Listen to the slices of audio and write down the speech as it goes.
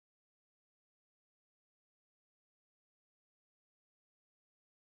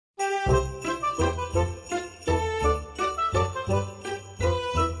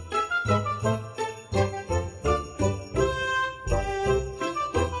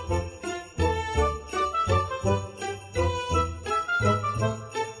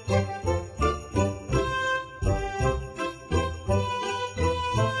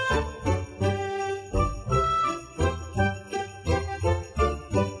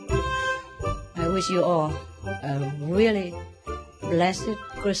wish you all a really blessed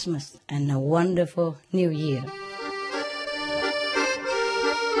Christmas and a wonderful New Year.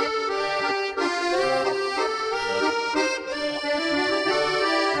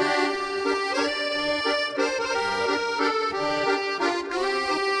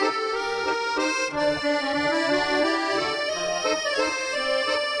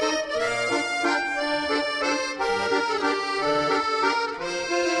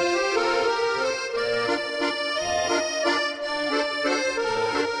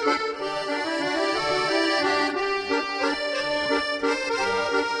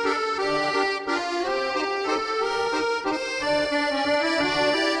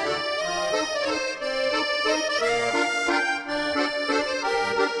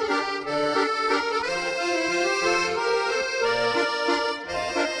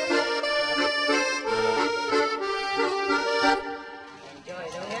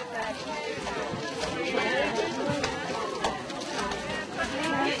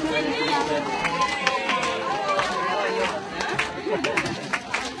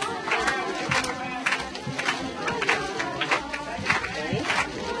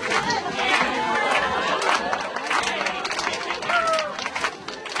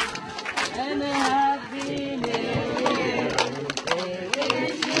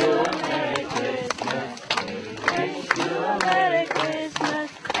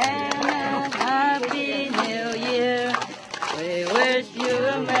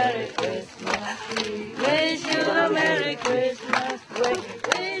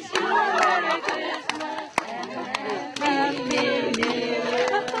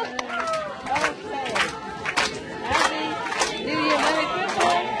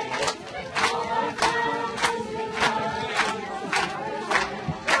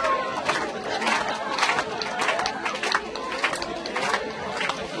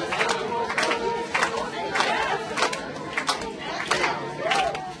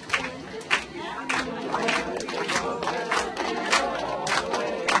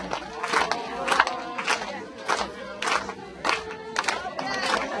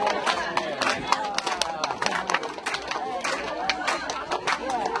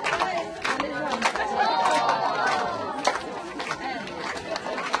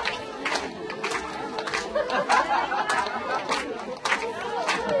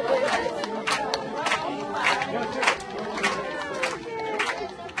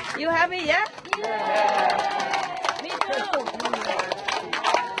 You happy, yeah? Yeah. Me too.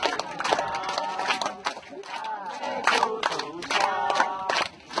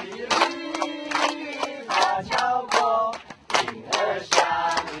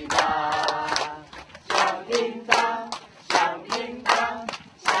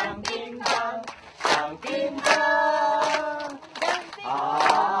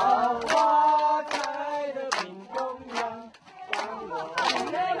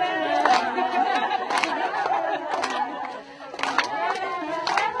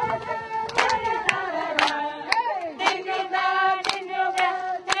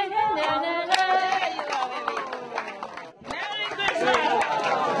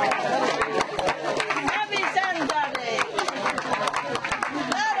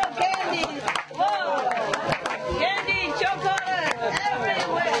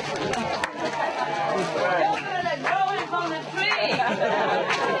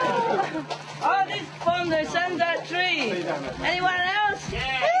 All this from the Santa tree. Anyone else?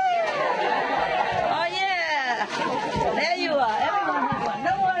 Yeah. Oh yeah. There you are. Everyone has one.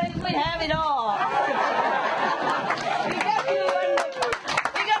 Don't worry, we have it all.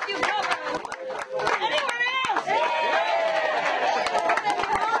 We got you covered. Anyone else?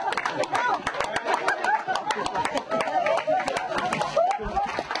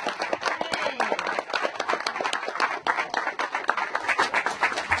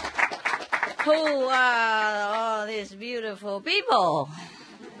 Who are all these beautiful people?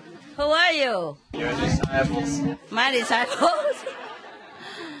 Who are you? Your disciples. My disciples?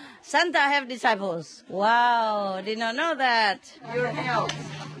 Santa have disciples. Wow, did not know that. Your elves.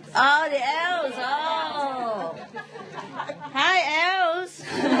 Oh, the elves. Oh. Hi, elves.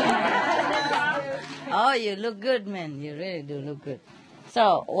 Oh, you look good, man. You really do look good.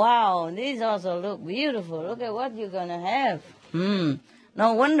 So, wow, these also look beautiful. Look at what you're going to have.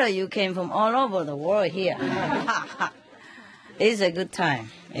 No wonder you came from all over the world here. It's a good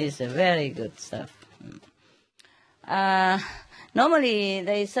time. It's a very good stuff. Normally,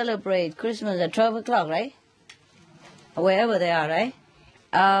 they celebrate Christmas at 12 o'clock, right? Wherever they are, right?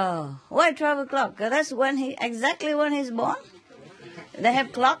 Oh, why 12 o'clock? That's exactly when he's born? They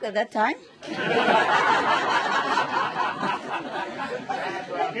have clock at that time?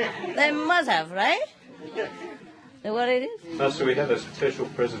 They must have, right? What it is? So we have a special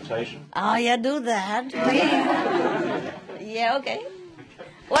presentation. Oh, yeah, do that. Yeah, okay.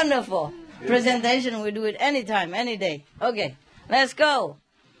 Wonderful. Presentation, we do it anytime, any day. Okay, let's go.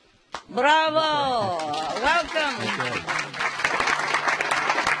 Bravo. Welcome.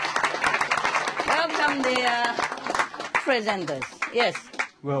 Welcome the presenters. Yes.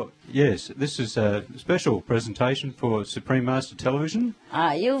 Well, yes, this is a special presentation for Supreme Master Television.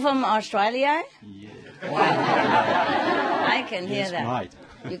 Are you from Australia? Yeah. Wow. I can hear Yes, that. mate.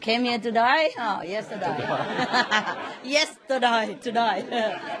 You came here to die? Oh, yes, to die. Yes, to die, to die.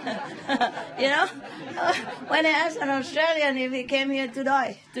 You know, when I ask an Australian if he came here to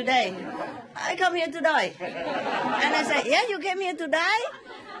die today, I come here to die. And I say, yeah, you came here to die?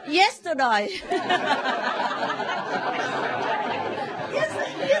 Yes, to die.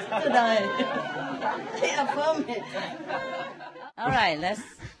 Yes, to die. They affirm it. All right, let's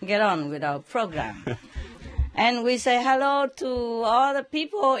get on with our program. And we say hello to all the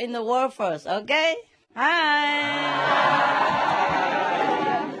people in the world first, okay? Hi!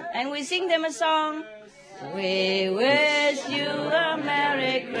 And we sing them a song. We wish you a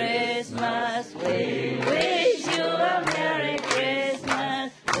Merry Christmas. We wish you a Merry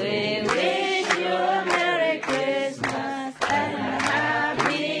Christmas. We wish you a Merry Christmas and a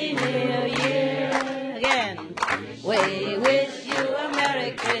Happy New Year. Again. We wish you a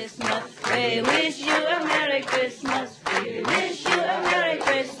Merry Christmas. We wish you a Merry Christmas. We wish you a Merry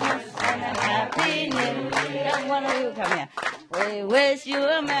Christmas and a Happy New Year. Just one of you come here. We wish you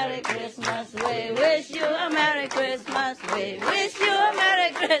a Merry Christmas. We wish you a Merry Christmas. We wish you a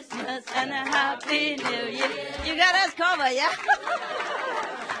Merry Christmas and a Happy New Year. You got us covered, yeah?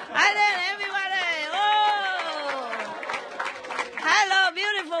 Hi there, everybody. Oh! Hello,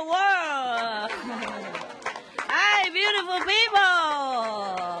 beautiful world. Hi, beautiful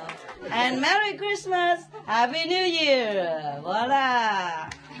people. And Merry Christmas. Happy New Year. Voila.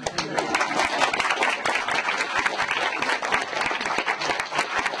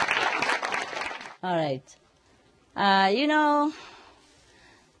 All right. You know,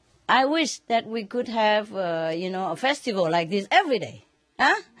 I wish that we could have, a festival like this every day,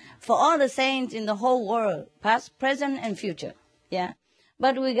 huh? For all the saints in the whole world, past, present, and future, yeah?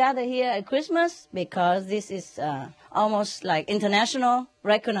 But we gather here at Christmas because this is almost like international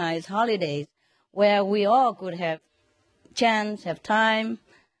recognized holidays where we all could have chance, have time,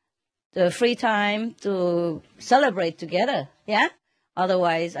 the free time to celebrate together, yeah?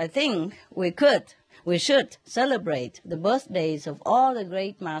 Otherwise, I think we should celebrate the birthdays of all the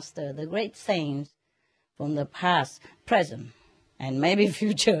great masters, the great saints from the past, present, and maybe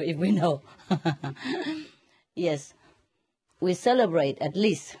future if we know. Yes, we celebrate at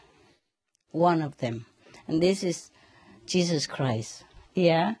least one of them, and this is Jesus Christ.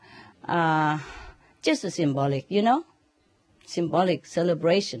 Yeah, just a symbolic, symbolic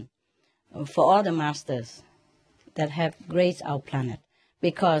celebration for all the masters that have graced our planet,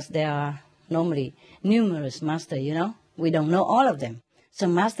 because there are normally numerous masters, We don't know all of them.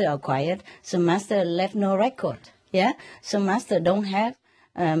 Some masters are quiet, some masters left no record, yeah? Some masters don't have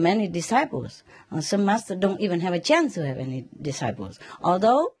many disciples. Some masters don't even have a chance to have any disciples.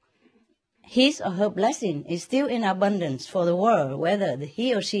 Although his or her blessing is still in abundance for the world, whether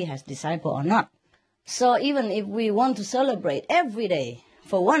he or she has disciple or not. So even if we want to celebrate every day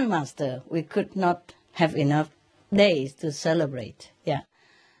for one master, we could not have enough days to celebrate, yeah.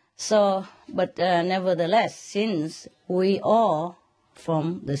 So, but nevertheless, since we all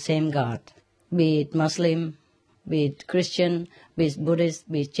from the same God, be it Muslim, be it Christian, be it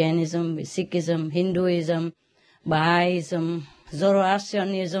Buddhist, be it Jainism, be it Sikhism, Hinduism, Baha'ism,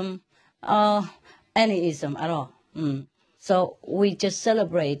 Zoroastrianism, any ism at all. So we just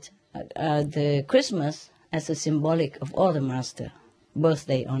celebrate the Christmas as a symbolic of all the master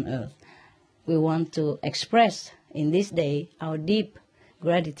birthday on earth. We want to express in this day our deep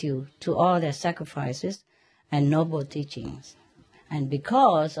gratitude to all their sacrifices and noble teachings. And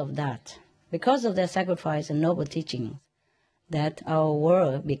because of that, because of their sacrifice and noble teachings, that our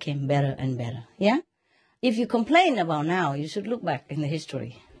world became better and better. Yeah? If you complain about now, you should look back in the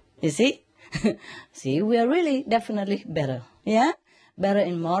history. You see? See, we are really definitely better. Yeah? Better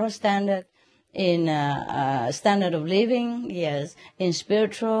in moral standard, in standard of living, yes, in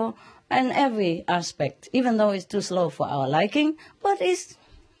spiritual, and every aspect, even though it's too slow for our liking, but it's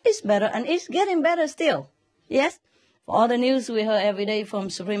better, and it's getting better still. Yes? For all the news we hear every day from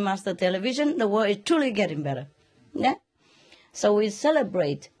Supreme Master Television, the world is truly getting better. Yeah? So we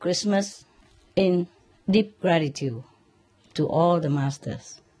celebrate Christmas in deep gratitude to all the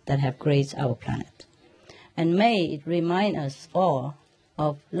masters that have graced our planet. And may it remind us all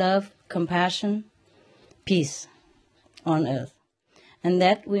of love, compassion, peace on earth, and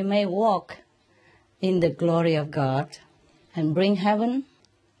that we may walk in the glory of God and bring heaven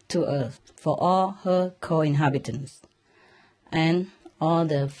to earth for all her co-inhabitants and all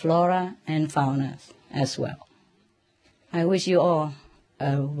the flora and fauna as well. I wish you all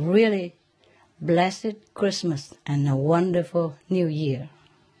a really blessed Christmas and a wonderful New Year.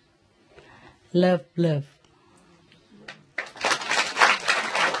 Love, love.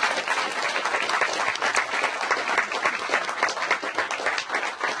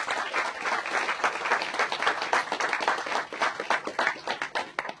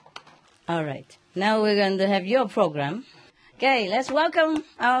 All right. Now we're going to have your program. Okay, let's welcome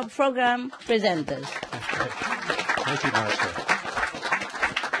our program presenters. Thank you, Martha.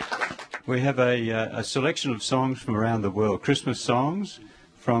 We have a selection of songs from around the world, Christmas songs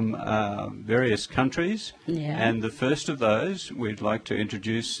from various countries. Yeah. And the first of those we'd like to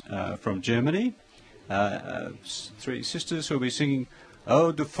introduce from Germany. Three sisters who will be singing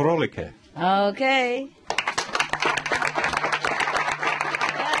 "O du Frohliche." Okay.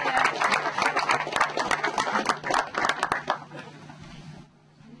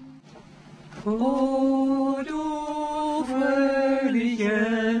 O du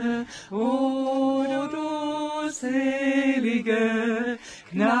Fröhliche, o du Selige,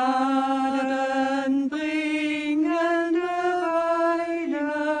 gnadenbringende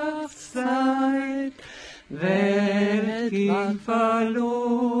Weihnachtszeit. Welt ging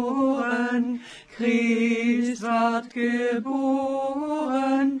verloren, Christ ward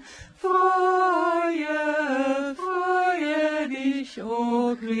geboren, freue, freue dich,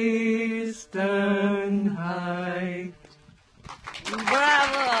 o Christenheit.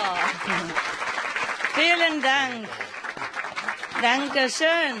 Bravo! Vielen Dank.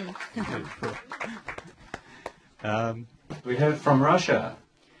 Dankeschön. We have from Russia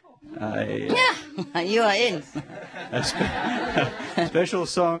You are in. a special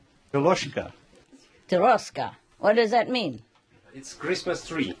song, Goloshka. Teroska. What does that mean? It's Christmas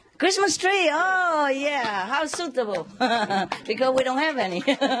tree. Christmas tree. Oh, yeah. How suitable. Because we don't have any.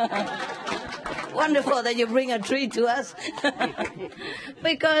 Wonderful that you bring a tree to us.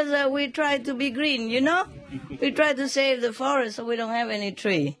 Because we try to be green, you know? We try to save the forest, so we don't have any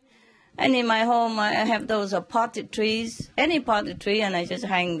tree. And in my home, I have those potted trees, any potted tree, and I just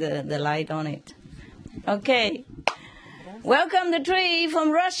hang the light on it. Okay. Welcome the tree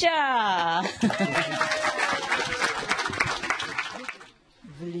from Russia.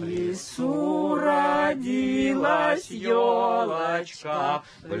 В лесу родилась елочка,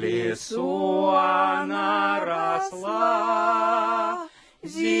 в лесу она росла.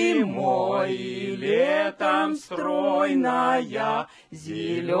 Зимой и летом стройная,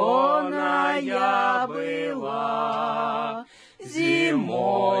 зеленая была.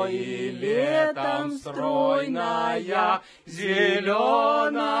 Зимой и летом стройная,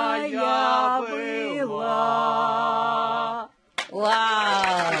 зеленая была.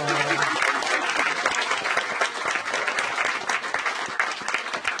 Wow.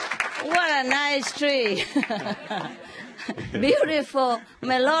 What a nice tree. Beautiful,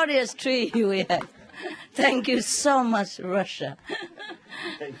 melodious tree we have. Thank you so much, Russia.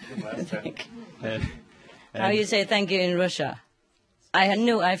 Thank you, Master. How you say thank you in Russia?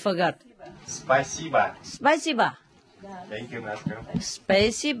 I forgot. Спасибо. Spasiba. Thank you, Master.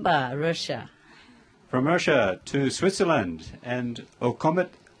 Spasiba, Russia. From Russia to Switzerland and O Kommt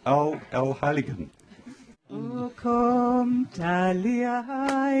all Heiligen. O kommt alle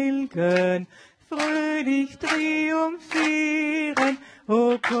Heilgen, fröhlich triumphieren.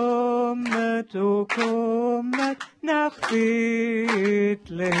 O kommet nach Bethlehem.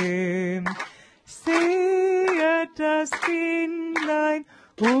 Sehet das Kindlein,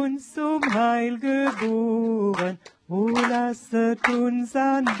 uns zum Heil geboren. O lasset uns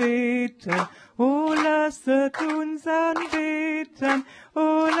anbeten, o lasset uns anbeten,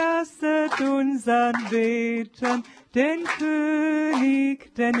 o lasset uns anbeten, den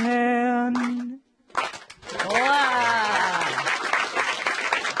König, den Herrn. Wow.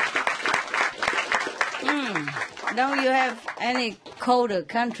 Don't you have any colder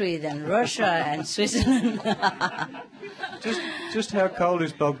country than Russia and Switzerland? Just how cold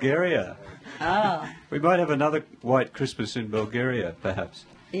is Bulgaria? Oh, We might have another white Christmas in Bulgaria, perhaps.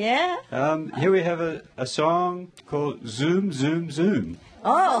 yeah? Here we have a song called Zoom, Zoom, Zoom.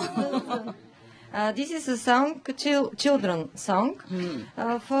 Oh, This is a song, children song,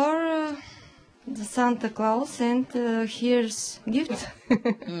 for the Santa Claus and his gift.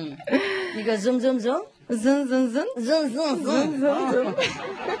 you go zoom, zoom, zoom? Zun, zun, zun. Zoom, zoom, zoom.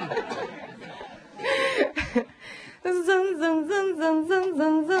 Zun, zun, zun, zun, zun,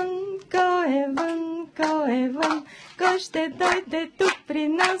 zun, zun. Go heaven, кой ще дойде тук при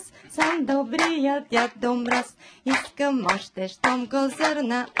нас? Сам добрият дядо Мраз. Искам още, щом го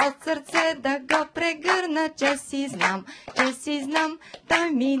зърна, от сърце да го прегърна, че си знам,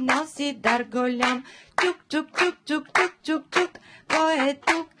 той ми носи дар голям. Чук, чук, чук, чук, чук, чук, чук, кой е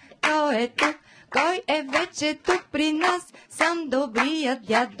тук, кой е тук? Кой е вече тук при нас? Сам добрият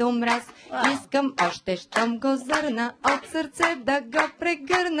дядо Мраз. Искам още, щом го зърна, от сърце да го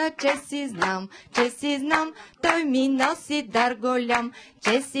прегърна, че си знам, той ми носи дар голям.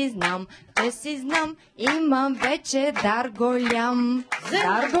 Че си знам, имам вече дар голям.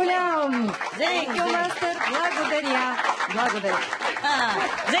 Дар голям! Зинг, Зинг, мастер, благодаря.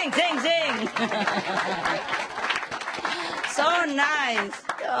 Zing, zing, zing. So nice.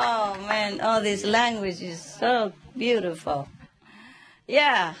 Oh, man, all this language is so beautiful.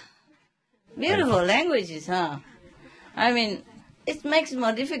 Yeah, beautiful languages, huh? I mean, it makes it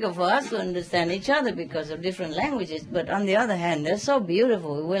more difficult for us to understand each other because of different languages, but on the other hand, they're so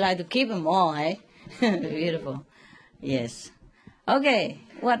beautiful. We like to keep them all, eh? Beautiful. Yes. Okay,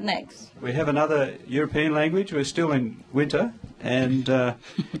 what next? We have another European language. We're still in winter, and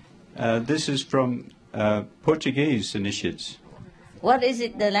this is from Portuguese initiates. What is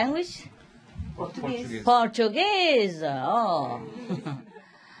it, the language? Portuguese. Portuguese. Oh,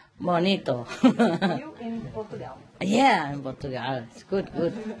 bonito. You in Portugal. Yeah, in Portugal. It's good.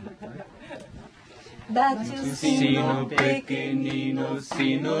 Sino pequenino,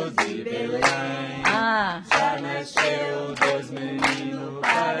 sino de Belém. Ah, Já nasceu Deus menino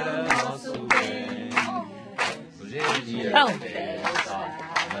para nosso bem. Hoje é dia oh. de festa,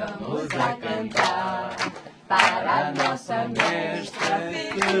 vamos a cantar. Para a nossa mestra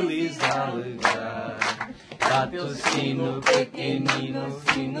feliz alegrar. Bate o sino pequenino,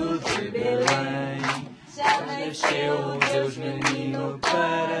 sino de Belém. Já nasceu Deus menino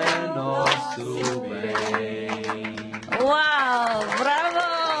para nosso bem. Wow, bravo!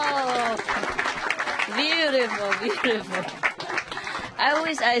 Beautiful. I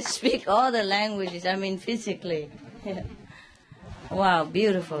wish I speak all the languages, I mean physically. Wow,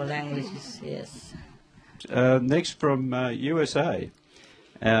 beautiful languages, yes. Next from USA,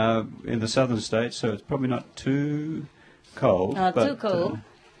 in the southern states, so it's probably not too cold. Not but, too cold.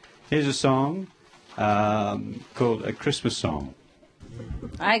 Here's a song called A Christmas Song.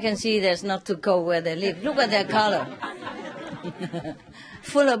 I can see there's not too cold where they live. Look at their color.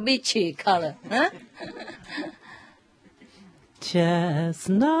 Full of beachy color, huh?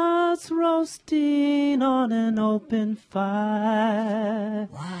 Chestnuts roasting on an open fire.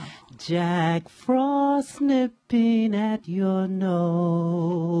 Wow. Jack Frost nipping at your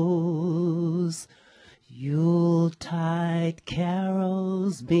nose. Yuletide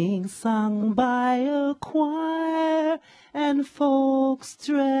carols being sung by a choir, and folks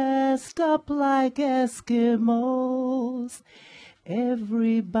dressed up like Eskimos.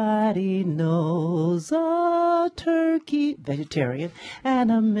 Everybody knows a turkey, vegetarian,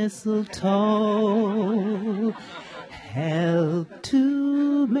 and a mistletoe help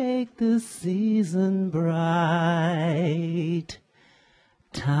to make the season bright.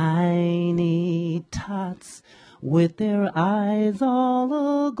 Tiny tots with their eyes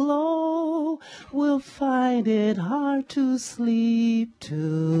all aglow will find it hard to sleep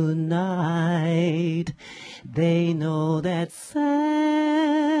tonight. They know that Santa's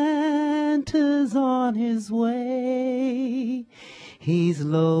on his way. He's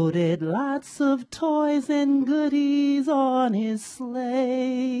loaded lots of toys and goodies on his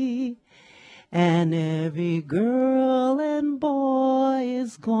sleigh. And every girl and boy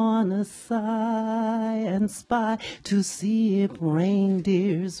is gonna sigh and spy to see if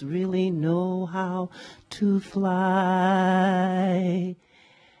reindeers really know how to fly.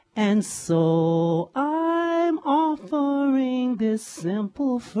 And so I'm offering this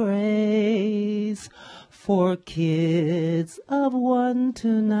simple phrase for kids of 1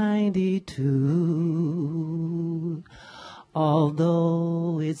 to 92.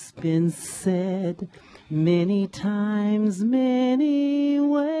 Although it's been said many times, many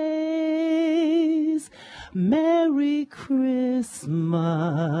ways, Merry Christmas,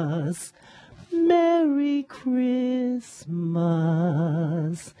 Merry Christmas,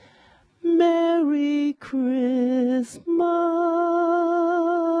 Merry Christmas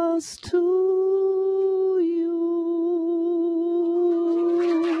to you.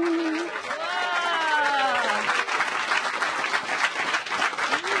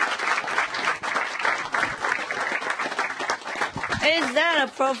 Is that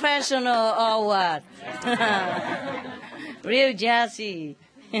a professional or what? Real jazzy.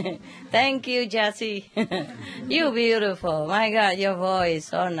 Thank you, Jessie. You beautiful. My God, your voice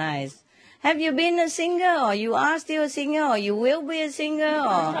so nice. Have you been a singer, or you are still a singer, or you will be a singer,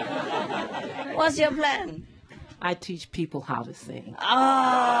 or what's your plan? I teach people how to sing. Oh,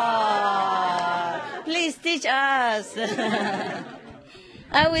 please teach us.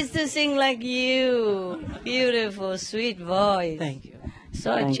 I wish to sing like you. Beautiful, sweet voice. Thank you.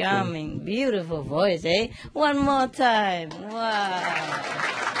 So Thank charming, beautiful voice, eh? One more time. Wow.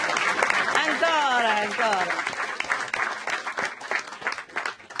 Encore.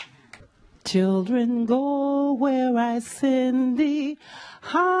 Children, go where I send thee.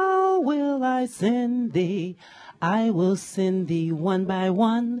 How will I send thee? I will send thee one by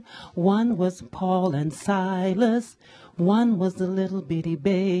one. One was Paul and Silas. One was the little bitty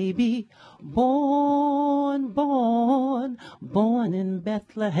baby, born in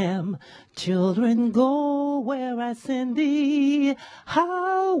Bethlehem. Children, go where I send thee.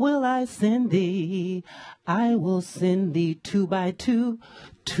 How will I send thee? I will send thee two by two.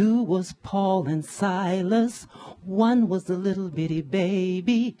 Two was Paul and Silas. One was the little bitty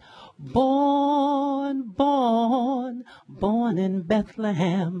baby, born in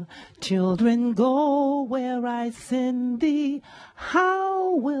Bethlehem. Children, go where I send thee.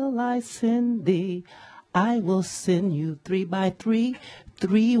 How will I send thee? I will send you three by three.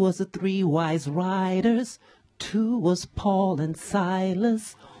 Three was the three wise riders. Two was Paul and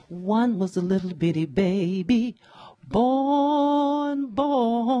Silas. One was the little bitty baby, born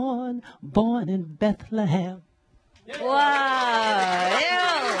in Bethlehem. Wow,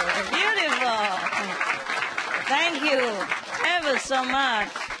 beautiful. Thank you ever so much.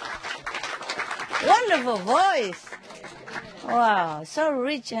 Wonderful voice. Wow, so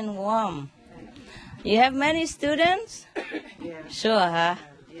rich and warm. You have many students? Yeah. Sure, huh?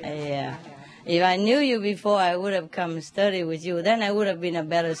 Yeah. If I knew you before, I would have come and study with you. Then I would have been a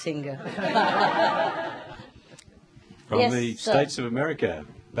better singer. From Yes, the sir. States of America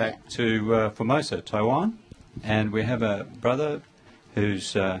back to Formosa, Taiwan. And we have a brother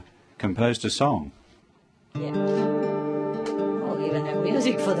who's composed a song. Yeah. Oh, we even have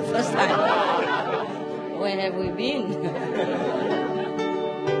music for the first time. Where have we been?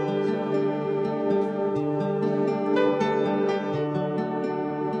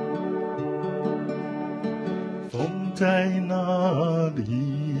 风在哪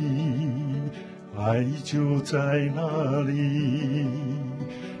里，爱就在哪里。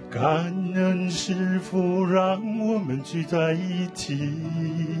感恩师父让我们聚在一起。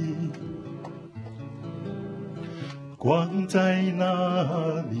光在哪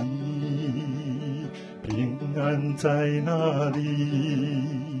里，平安在哪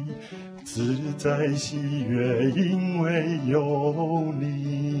里，自在喜悦，因为有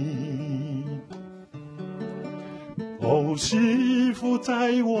你。哦，师父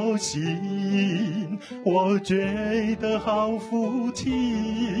在我心，我觉得好福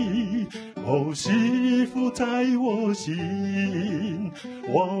气。哦，师父在我心，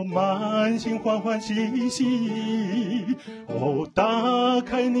我满心欢欢喜喜。哦，打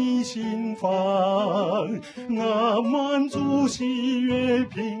开你心房，啊，满足喜悦，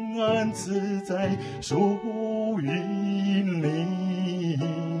平安自在，属于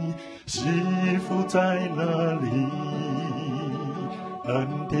你。师父在哪里？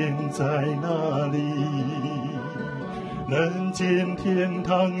恩典在哪里？人间天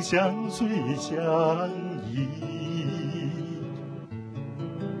堂相随相依。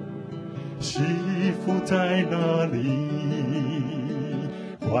师父在哪里？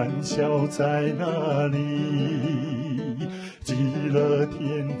欢笑在哪里？极乐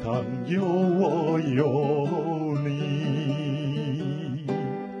天堂有我有你。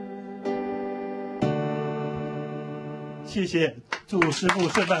谢谢，祝师父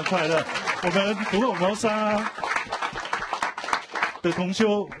圣诞快乐！我们福摩沙的同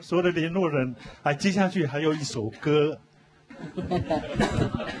修，所有的联络人，接下去还有一首歌。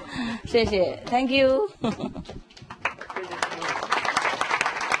谢谢 ，Thank you 。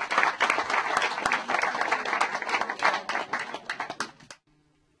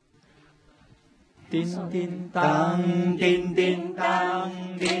叮叮当，叮叮当，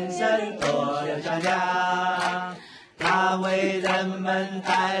铃声多响亮。它为人们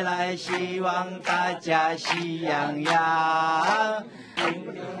带来希望，大家喜洋洋。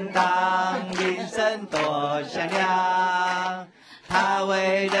叮叮当，铃声多响亮。它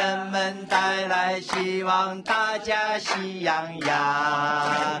为人们带来希望，大家喜洋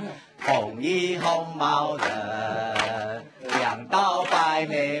洋。红衣红毛人，两道白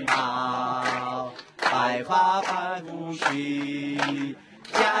眉毛，白发白胡须，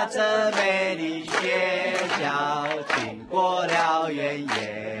驾着美丽雪橇，经过了原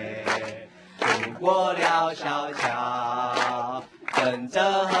野，渡过了小桥，跟着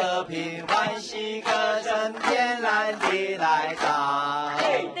和平欢喜歌声，天蓝地来到。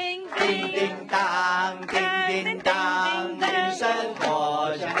叮叮当，叮叮当，铃声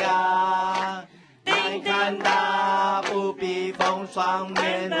多响亮。你看他不必风霜，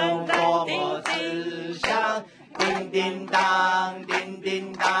面容多么慈祥。叮叮当，叮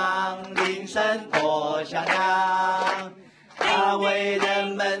叮当，铃声多响亮。他为人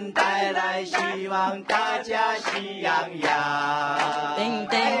们带来希望，大家喜洋洋。叮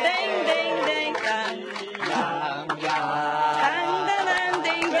叮叮叮叮当，喜洋洋。当当当叮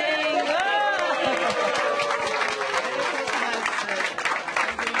叮。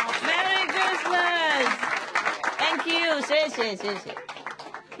Merry Christmas! Thank you. 谢谢谢谢。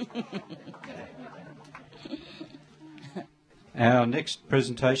Our next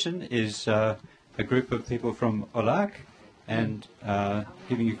presentation is a group of people from Olak and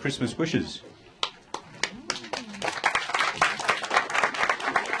giving you Christmas wishes.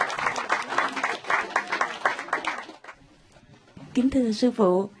 Kính thưa sư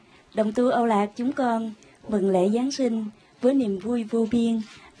phụ, đồng tu Âu Lạc chúng con mừng lễ Giáng sinh với niềm vui vô biên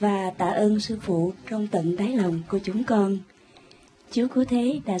và tạ ơn sư phụ trong tận đáy lòng của chúng con. Chúa Cứu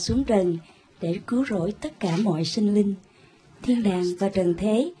Thế đã xuống trần để cứu rỗi tất cả mọi sinh linh. Thiên đàng và trần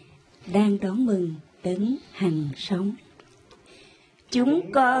thế đang đón mừng đấng hằng sống.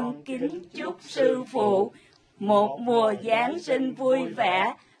 Chúng con kính chúc sư phụ một mùa Giáng sinh vui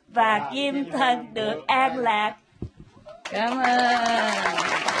vẻ và kim thân được an lạc. Cảm ơn.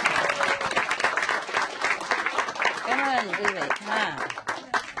 Cảm ơn quý vị ha.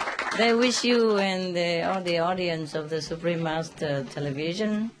 They wish you and all the audience of the Supreme Master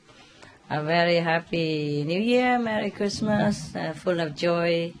Television a very happy New Year, Merry Christmas, full of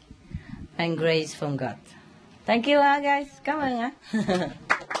joy and grace from God. Thank you, guys. Cảm ơn.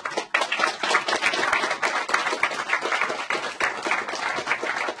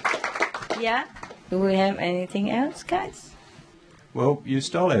 Yeah. Do we have anything else, guys? Well, you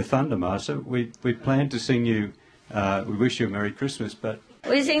stole our thunder, Master. We planned to sing you, we wish you a Merry Christmas, but...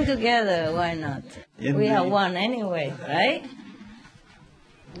 We sing together, why not? We are one anyway, right?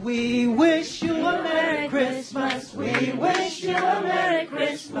 We wish you a Merry Christmas. We wish you a Merry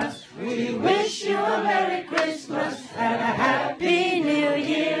Christmas. We wish you a Merry Christmas and a Happy New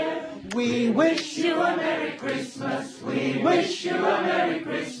Year. We wish you a Merry Christmas. We wish you a Merry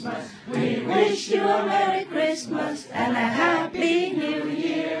Christmas. We wish you a Merry Christmas and a Happy New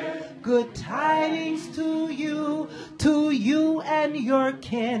Year. Good tidings to you and your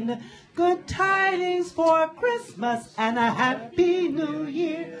kin. Good tidings for Christmas and a Happy New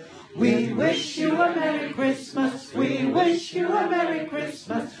Year. We wish you a Merry Christmas. We wish you a Merry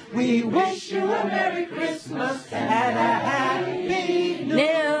Christmas. We wish you a Merry Christmas and a Happy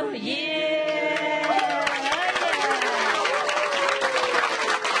New Year.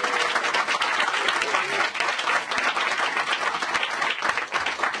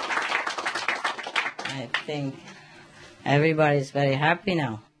 I think everybody's very happy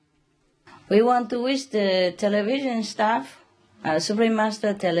now. We want to wish the television staff, Supreme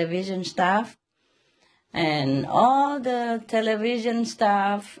Master television staff, and all the television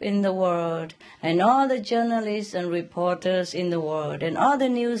staff in the world, and all the journalists and reporters in the world, and all the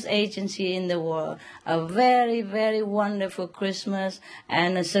news agency in the world, a very, very wonderful Christmas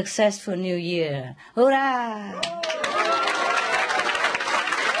and a successful New Year. Hurrah!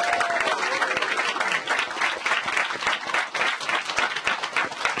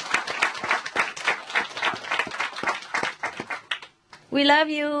 We love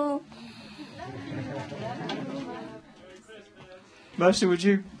you. Master, would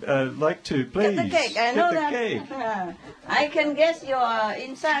you like to please Get the cake. I know get the that. cake? I can guess your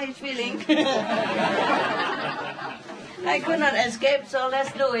inside feeling. I could not escape, so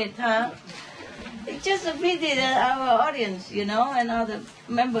let's do it, huh? It's just a pity that our audience, and other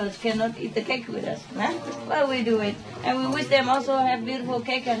members cannot eat the cake with us. Huh? Well, we do it. And we wish them also have beautiful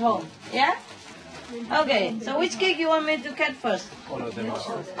cake at home. Yeah? Okay, so which cake you want me to cut first? All of them.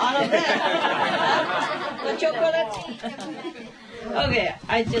 All of them? The chocolate? Okay,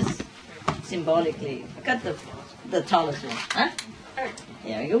 I just symbolically cut the tallest one. Huh?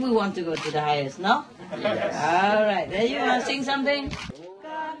 Yeah, we want to go to the highest, no? Yes. All right, then you want to sing something?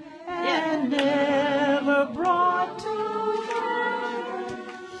 And never brought together,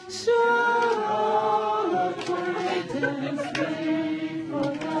 should all acquaintance be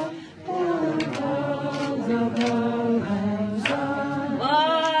forgot, and worlds of love and sun.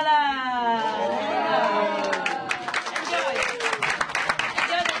 Voila! Enjoy.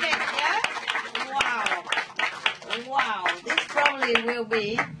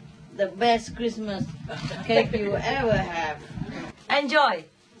 best Christmas cake you ever have. Enjoy.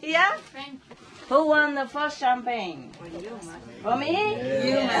 Yeah? Who won the first champagne? For me?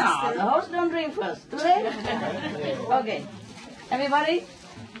 Yeah. The host don't drink first, do they? Okay. Everybody?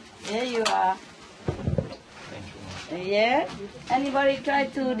 Here you are. Yeah? Anybody try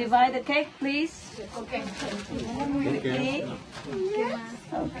to divide the cake, please? Okay.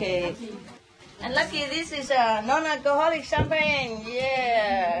 Okay. And lucky this is a non-alcoholic champagne.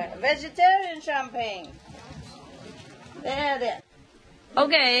 Yeah. Vegetarian champagne. There.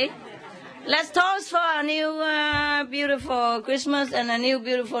 Okay. Let's toast for a new beautiful Christmas and a new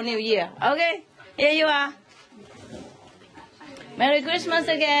beautiful New Year. Okay? Here you are. Merry Christmas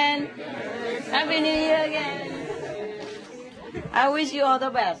again. Happy New Year again. I wish you all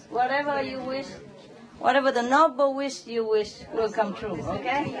the best. Whatever you wish, whatever the noble wish you wish will come true.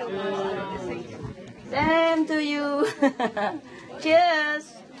 Okay? Same to you. Cheers.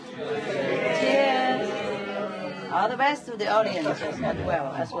 Cheers. All the best to the audience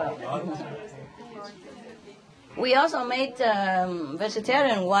as well. We also made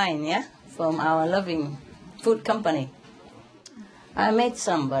vegetarian wine, yeah, from our loving food company. I made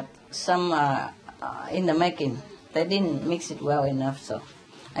some, but some in the making. They didn't mix it well enough, so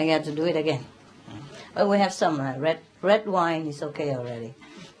I got to do it again. But we have some red wine is okay already.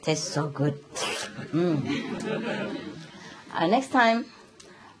 Tastes so good. Next time,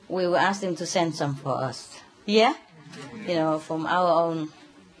 we will ask them to send some for us. Yeah? You know, from our own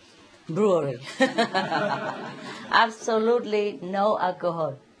brewery. Absolutely no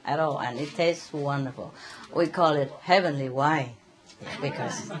alcohol at all, and it tastes wonderful. We call it heavenly wine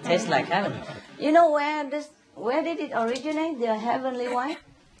because it tastes like heaven. You know where did it originate, the heavenly wine?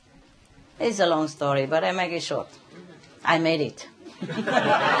 It's a long story, but I make it short. I made it.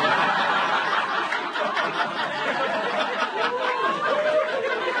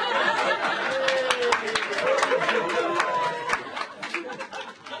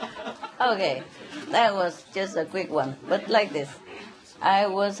 Okay, that was just a quick one, but like this. I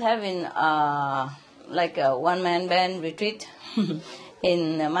was having like a one-man band retreat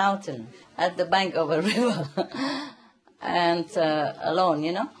in a mountain at the bank of a river, and alone,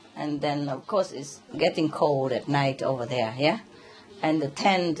 you know. And then, of course, it's getting cold at night over there, yeah? And the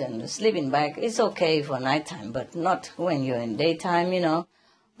tent and the sleeping bag, it's okay for nighttime, but not when you're in daytime, you know.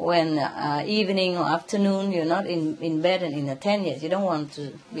 When evening or afternoon, you're not in bed and in a tent yet. You don't want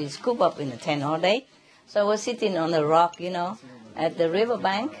to be scooped up in a tent all day. So I was sitting on the rock, you know, at the river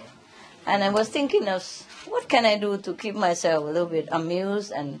bank. And I was thinking of what can I do to keep myself a little bit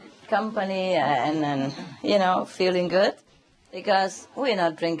amused and company and you know, feeling good. Because we're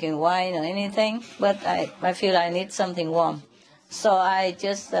not drinking wine or anything, but I feel I need something warm. So I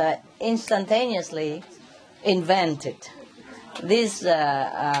just instantaneously invented this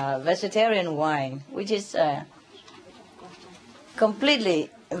vegetarian wine, which is completely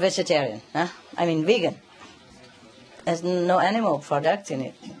vegetarian. I mean vegan. There's no animal product in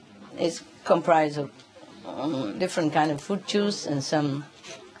it. It's comprised of different kind of fruit juice and some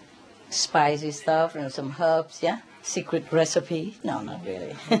spicy stuff and some herbs, yeah? Secret recipe? No, not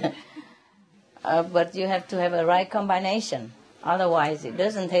really. But you have to have a right combination. Otherwise, it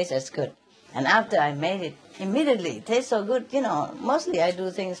doesn't taste as good. And after I made it, immediately, it tastes so good. You know, mostly I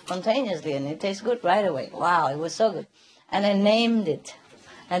do things spontaneously, and it tastes good right away. Wow, it was so good. And I named it.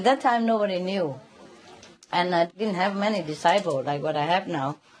 At that time, nobody knew. And I didn't have many disciples like what I have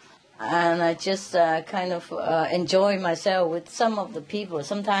now. And I just kind of enjoy myself with some of the people.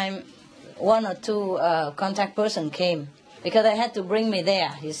 Sometimes one or two contact person came because they had to bring me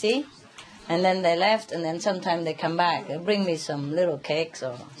there, you see? And then they left, and then sometimes they come back. They bring me some little cakes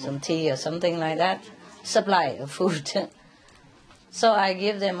or some tea or something like that. Supply of food. So I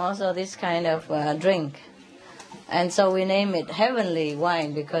give them also this kind of drink. And so we name it heavenly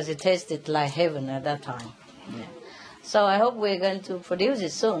wine because it tasted like heaven at that time. Yeah. So I hope we're going to produce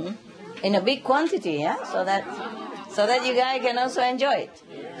it soon in a big quantity, yeah? So that you guys can also enjoy it.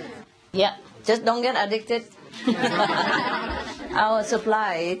 Yeah, just don't get addicted. Our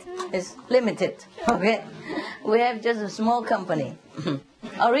supply is limited, okay? We have just a small company.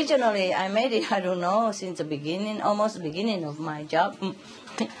 Originally, I made it, I don't know, since the beginning, almost the beginning of my job.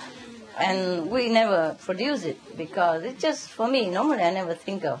 And we never produce it because it's just, for me, normally I never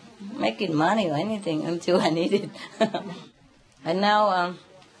think of making money or anything until I need it. And now,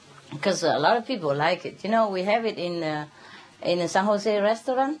 because a lot of people like it. You know, we have it in a San Jose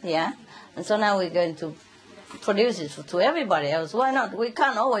restaurant, yeah? And so now we're going to produce it to everybody else. Why not? We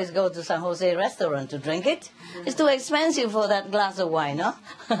can't always go to San Jose restaurant to drink it. It's too expensive for that glass of wine, no?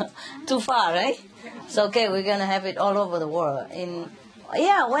 Too far, right? It's okay, we're going to have it all over the world. In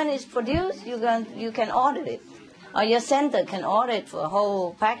Yeah, when it's produced, you can order it. Or your center can order it for a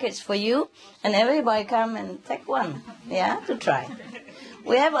whole package for you, and everybody come and take one, yeah, to try.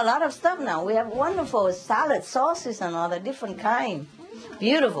 We have a lot of stuff now. We have wonderful salad sauces and all the different kind.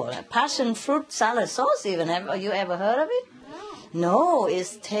 Beautiful. Like passion fruit salad sauce even. Have you ever heard of it? No,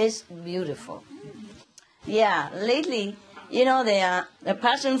 it tastes beautiful. Yeah, lately, you know, the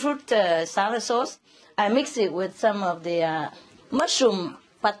passion fruit salad sauce, I mix it with some of the mushroom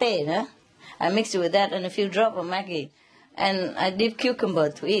pate, huh? I mix it with that and a few drops of Maggi. And I dip cucumber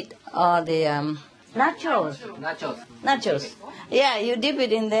to eat. Or the nachos. Yeah, you dip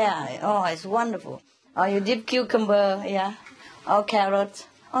it in there. Oh, it's wonderful. Or you dip cucumber, yeah. Or carrots.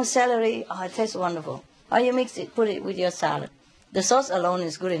 Or celery. Oh, it tastes wonderful. Or you mix it, put it with your salad. The sauce alone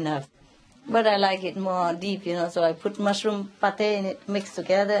is good enough. But I like it more deep, you know, so I put mushroom pate in it, mixed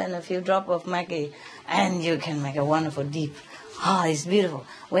together, and a few drops of Maggi. And you can make a wonderful deep. Oh, it's beautiful.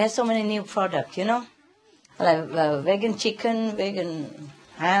 We have so many new products, you know. Like vegan chicken, vegan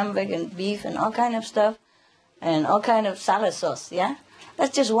ham, vegan beef, and all kind of stuff. And all kind of salad sauce, yeah?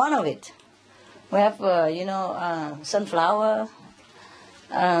 That's just one of it. We have, sunflower,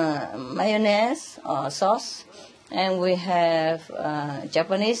 mayonnaise or sauce. And we have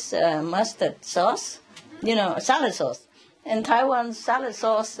Japanese mustard sauce, you know, salad sauce. And Taiwan salad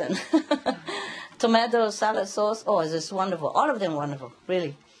sauce and tomato salad sauce. Oh, it's just wonderful. All of them wonderful,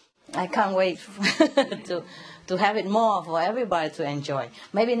 really. I can't wait to have it more for everybody to enjoy.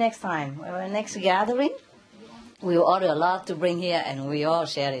 Maybe next time, next gathering, we will order a lot to bring here and we all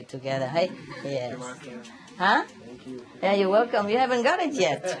share it together. Hey? Yes. Huh? Thank you. Yeah, you're welcome. You haven't got it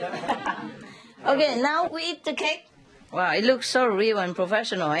yet. Okay, now we eat the cake. Wow, it looks so real and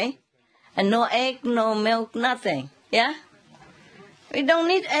professional, eh? And no egg, no milk, nothing. Yeah? We don't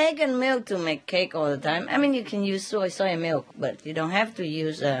need egg and milk to make cake all the time. I mean, you can use soy milk, but you don't have to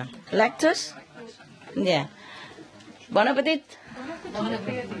use lactose. Yeah. Bon appetit.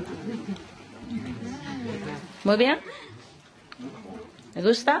 Muy bien. ¿Me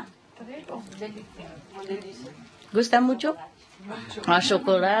gusta? ¿Gusta mucho?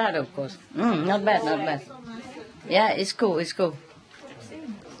 Chocolate, of course. Not bad, not bad. Yeah, it's cool, it's cool.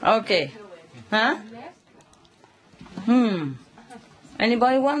 Okay. Huh?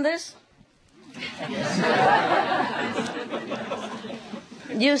 Anybody want this?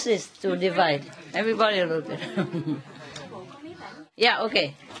 Use this to divide. Everybody a little bit. Yeah,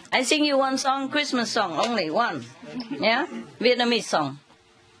 okay. I sing you one song, Christmas song, only one. Yeah? Vietnamese song.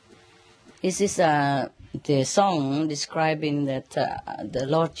 This is the song describing that the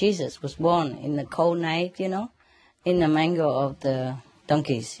Lord Jesus was born in the cold night, you know, in the mango of the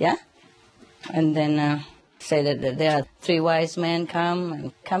donkeys, yeah? And then say that there are 3 wise men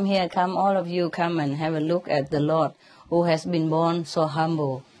come here, all of you come and have a look at the Lord who has been born so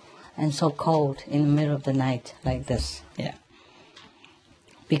humble and so cold in the middle of the night like this, yeah.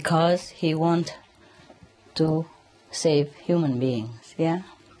 Because he wants to save human beings, yeah?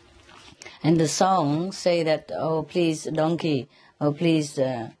 And the song say that, oh, please, donkey, oh, please,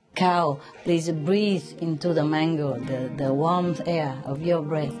 cow, please breathe into the mango, the warm air of your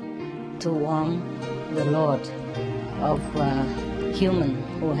breath to warm the Lord of human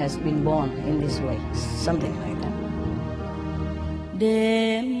who has been born in this way, something like that.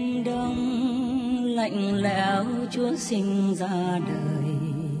 Đêm đông lạnh lẽo Chúa sinh ra đời,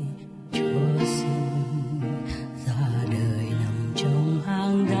 Chúa sinh ra đời nằm trong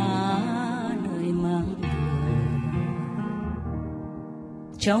hang đá nơi mang đời.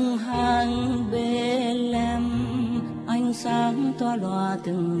 Trong hang Bethlehem ánh sáng tỏa loa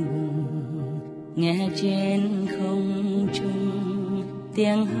từng bừng, nghe trên không trung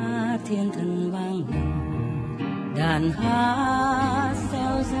tiếng hát thiên thần vang vọng, đàn hát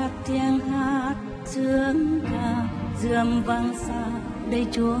reo rắt tiếng hát sướng ca rượm vang xa, đây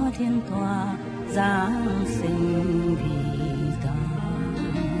Chúa Thiên Tòa giáng sinh vì ta.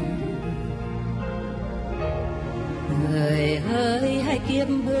 Người hỡi hãy kiếp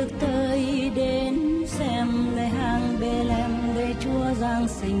bước tới đến xem nơi hang Bethlehem, đây Chúa giáng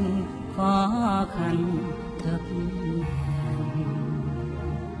sinh khó khăn thấp hèn.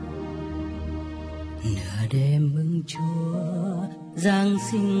 Nửa đêm mừng Chúa giáng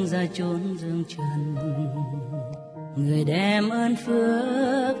sinh ra chốn dương trần, người đem ơn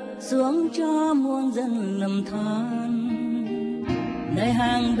phước xuống cho muôn dân lầm than. Nơi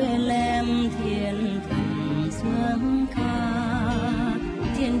hang Bethlehem thiên thần sướng ca,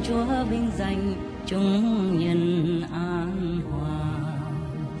 Thiên Chúa vinh danh chúng nhân an hòa.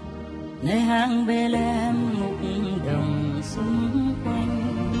 Nơi hang Bethlehem mục đồng xung quanh,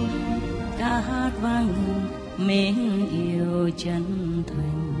 ca hát vang mến yêu chân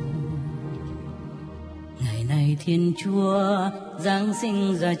thành. Ngày này Thiên Chúa giáng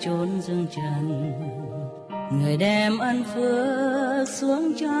sinh ra chốn dương trần, Người đem ân phước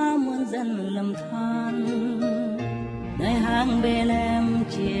xuống cho muôn dân lầm than. Nơi hang Bê-lem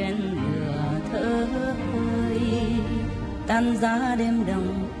chiến lửa thơ hơi, tan giá đêm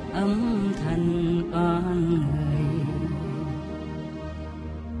đông ấm thần con người.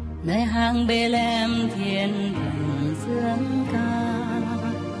 Nơi hang Bê-lem thiên thần sướng ca,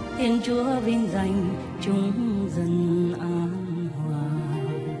 Thiên Chúa vinh danh chúng dân an hòa.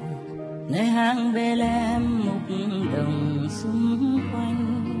 Nơi hang Bê-lem mục đồng xung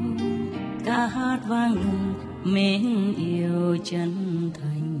quanh, ca hát vang lên mến yêu chân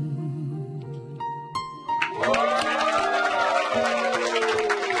thành.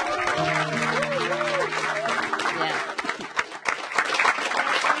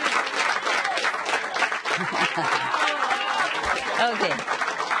 Okay.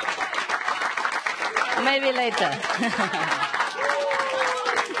 Maybe later.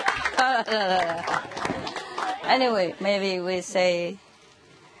 Anyway, maybe we say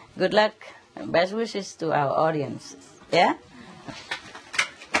good luck and best wishes to our audience. Yeah?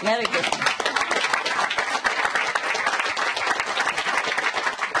 Merry Christmas.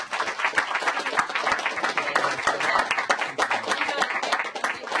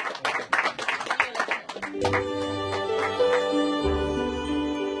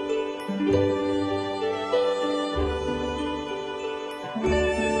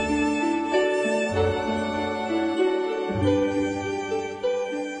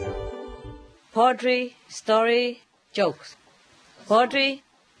 Poetry, story, jokes. Poetry,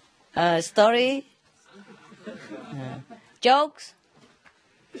 story, jokes.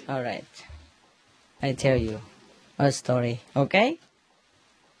 All right. I tell you a story, okay?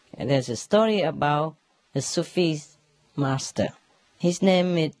 And there's a story about a Sufi master. His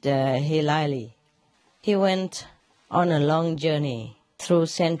name is Hilali. He went on a long journey through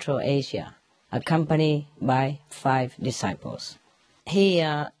Central Asia, accompanied by 5 disciples. He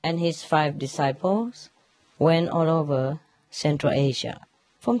and his 5 disciples went all over Central Asia.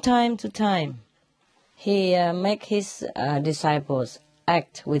 From time to time, he make his disciples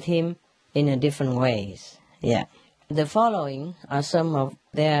act with him in different ways. Yeah. The following are some of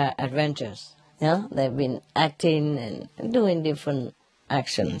their adventures. Yeah, they've been acting and doing different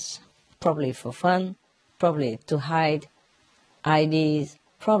actions, probably for fun, probably to hide IDs,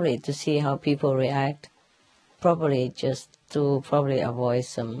 probably to see how people react, probably just to avoid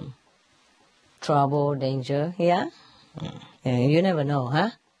some trouble, danger, yeah? You never know,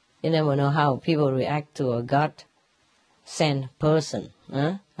 huh? You never know how people react to a God-sent person,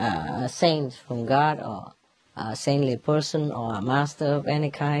 huh? A saint from God or a saintly person or a master of any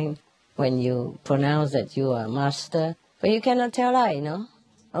kind, when you pronounce that you are a master. But you cannot tell lie, you know?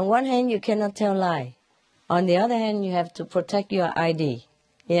 On one hand, you cannot tell lie. On the other hand, you have to protect your ID,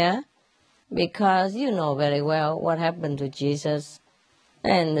 yeah? Because you know very well what happened to Jesus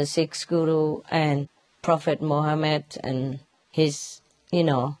and the sixth guru and Prophet Muhammad and his,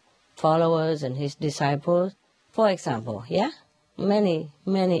 followers and his disciples. For example, yeah? Many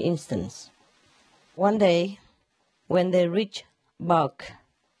instances. One day, when they reached Balkh,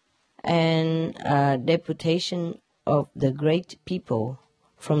 and a deputation of the great people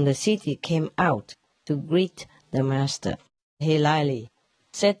from the city came out to greet the master, Hilali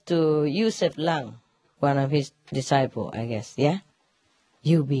said to Yusef Lang, one of his disciples, I guess, yeah?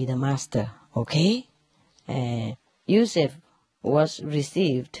 You be the master, okay? Yusef was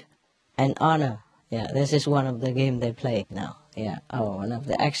received an honor. Yeah, this is one of the games they play now. Yeah, or one of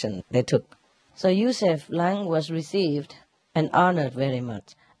the actions they took. So Yusef Lang was received and honored very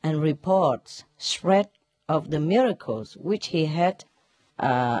much, and reports spread of the miracles which he had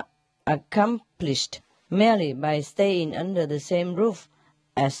accomplished merely by staying under the same roof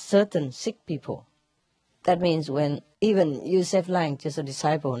as certain sick people. That means when even Yusef Lang, just a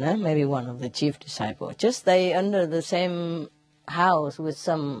disciple, maybe one of the chief disciples, just stay under the same house with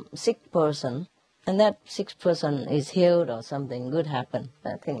some sick person, and that sick person is healed or something good happened,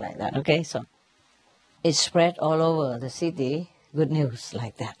 something like that. Okay, so it spread all over the city, good news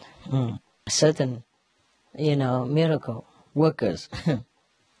like that. Certain, miracle workers.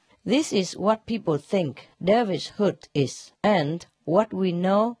 This is what people think dervishhood is, and what we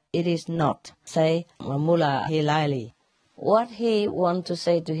know it is not, say Mullah Hilali. What he wants to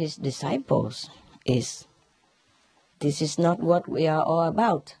say to his disciples is, this is not what we are all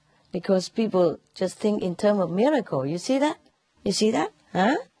about, because people just think in terms of miracle. You see that? You see that?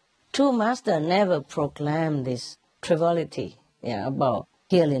 Huh? True master never proclaimed this triviality about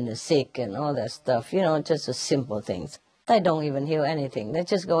healing the sick and all that stuff, just the simple things. They don't even heal anything. They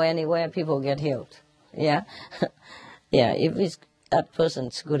just go anywhere, people get healed. Yeah? Yeah, if that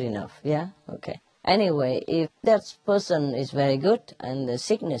person's good enough. Yeah? Okay. Anyway, if that person is very good and the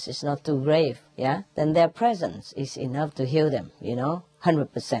sickness is not too grave, yeah, then their presence is enough to heal them,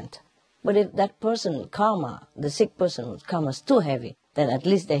 100%. But if that person, karma, the sick person's karma is too heavy, then at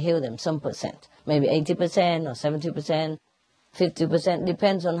least they heal them some percent. Maybe 80% or 70%, 50%,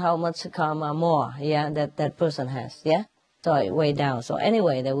 depends on how much karma more, yeah, that person has, yeah? So way down. So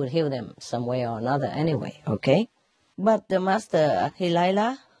anyway, they would heal them some way or another anyway, okay? But the master,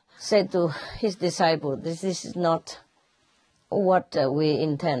 Hilala, said to his disciple, this is not what we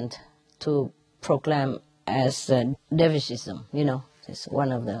intend to proclaim as dervishism, It's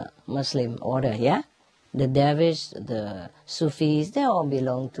one of the Muslim order, yeah? The dervish, the Sufis, they all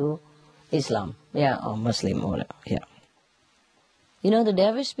belong to Islam, yeah, or Muslim order, yeah. The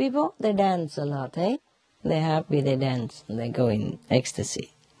dervish people, they dance a lot, eh? They're happy, they dance, and they go in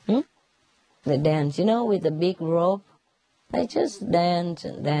ecstasy. They dance, with the big robe. They just dance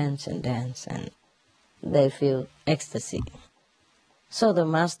and dance and dance, and they feel ecstasy. So the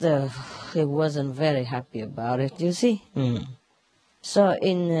master, he wasn't very happy about it, you see. So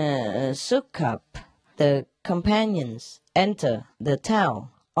in Sukkot, the companions enter the town,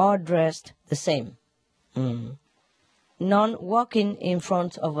 all dressed the same. None walking in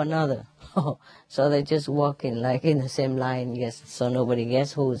front of another. So they just walking like in the same line, yes. So nobody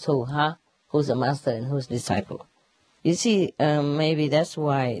guess who's who, huh? Who's the master and who's disciple. You see, maybe that's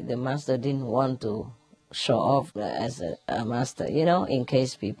why the master didn't want to show off as a master, in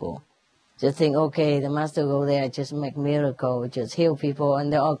case people just think, okay, the master go there, just make miracle, just heal people,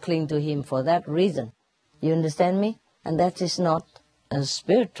 and they all cling to him for that reason. You understand me? And that is not a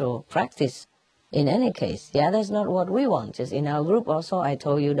spiritual practice in any case. Yeah, that's not what we want. Just in our group also, I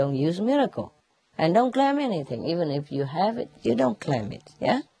told you don't use miracle. And don't claim anything. Even if you have it, you don't claim it,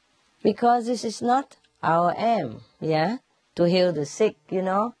 yeah? Because this is not our aim, yeah? To heal the sick,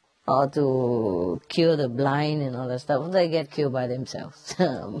 or to cure the blind and all that stuff. They get cured by themselves,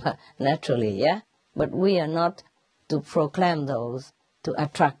 naturally, yeah? But we are not to proclaim those to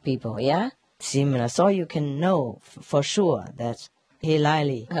attract people, yeah? Similar. So you can know for sure that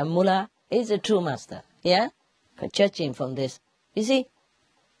Hilali, Mullah, is a true master, yeah? Judging from this. You see,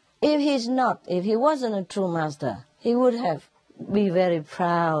 if he wasn't a true master, he would have be very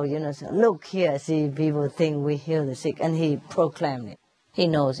proud, say, look here, see, people think we heal the sick, and he proclaimed it. He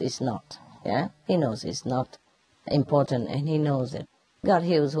knows it's not, yeah? He knows it's not important, and he knows that God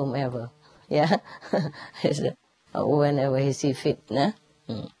heals whomever, yeah? Whenever he sees fit, nah?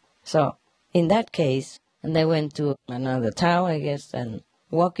 So, in that case, and they went to another town, I guess, and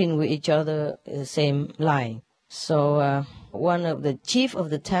walking with each other in the same line. So, one of the chief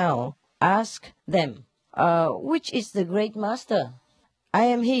of the town asked them, which is the great master? I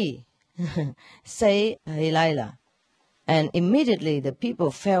am he, say Hilala. And immediately the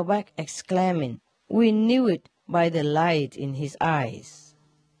people fell back exclaiming, we knew it by the light in his eyes.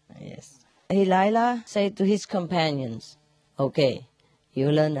 Yes. Hilala said to his companions, okay, you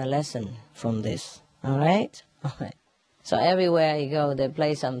learn a lesson from this, all right? All right. So everywhere you go, they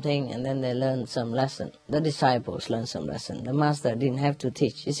play something and then they learn some lesson. The disciples learn some lesson. The master didn't have to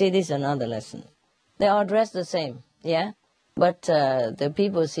teach. You see, this is another lesson. They all dress the same, yeah? But the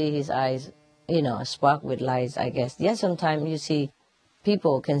people see his eyes, spark with lights, I guess. Yeah, sometimes you see,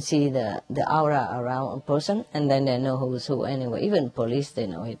 people can see the aura around a person, and then they know who's who anyway. Even police, they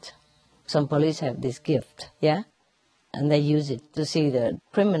know it. Some police have this gift, yeah? And they use it to see the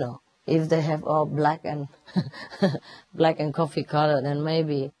criminal. If they have all black and black and coffee color, then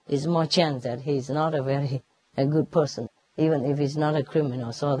maybe it's more chance that he's not a good person, even if he's not a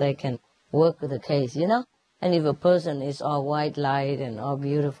criminal, so they can work with the case, And if a person is all white light and all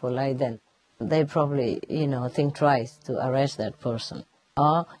beautiful light, then they probably, think twice to arrest that person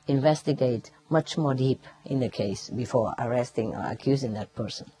or investigate much more deep in the case before arresting or accusing that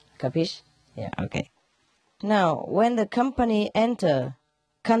person. Capish? Yeah, okay. Now, when the company enter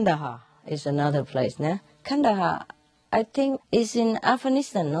Kandahar, is another place, nah? Kandahar, I think, is in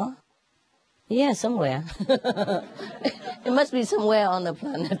Afghanistan, no? Yeah, somewhere. It must be somewhere on the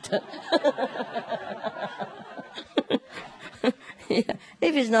planet. Yeah.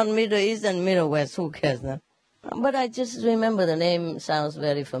 If it's not Middle East and Middle West, who cares? No? But I just remember the name sounds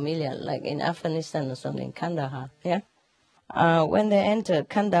very familiar, like in Afghanistan or something, Kandahar. Yeah. When they entered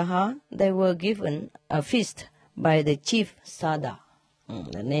Kandahar, they were given a feast by the chief Sada,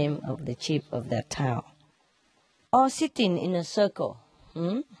 the name of the chief of that town. All sitting in a circle.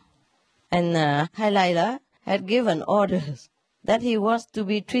 And Hilala had given orders that he was to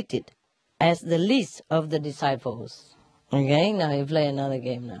be treated as the least of the disciples. Okay, now you play another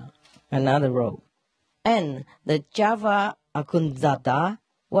game now, another role. And the Java Akunzata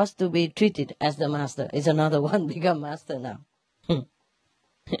was to be treated as the master. It's another one become master now.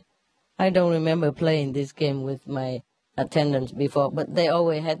 I don't remember playing this game with my attendants before, but they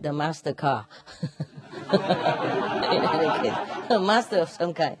always had the master car. In any case, a master of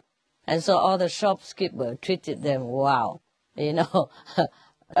some kind. And so all the shopkeepers treated them, wow,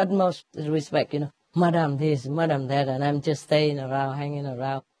 utmost respect, Madam this, Madam that, and I'm just staying around, hanging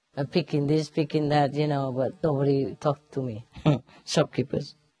around, picking this, picking that, but nobody talked to me.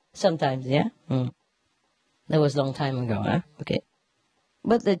 Shopkeepers. Sometimes, yeah? That was a long time ago, huh? Okay.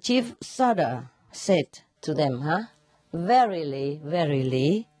 But the chief Sada said to them, Verily,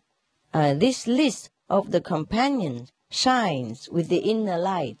 verily, this list of the companions shines with the inner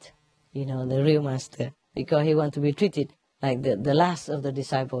light, the real master, because he wants to be treated like the last of the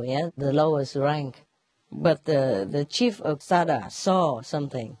disciple, yeah, the lowest rank. But the chief of Sada saw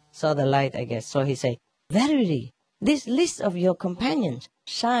something, saw the light, I guess. So he said, Verily, this list of your companions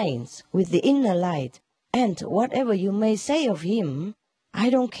shines with the inner light, and whatever you may say of him, I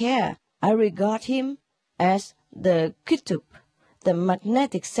don't care. I regard him as the Kutub, the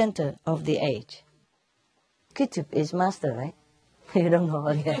magnetic center of the age. Kutub is master, right? You don't know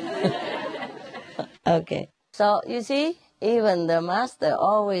again. Okay. So, you see, even the master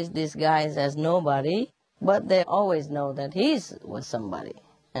always disguised as nobody, but they always know that he was somebody.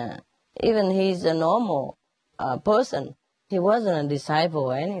 Even he's a normal person. He wasn't a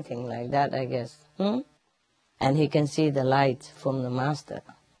disciple or anything like that, I guess. And he can see the light from the master.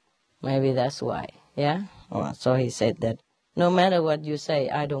 Maybe that's why, yeah? So he said that no matter what you say,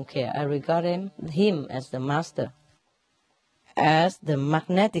 I don't care. I regard him as the master, as the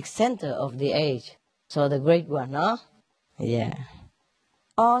magnetic center of the age. So the great one, huh? Yeah.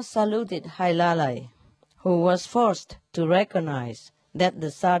 All saluted Hailalai, who was forced to recognize that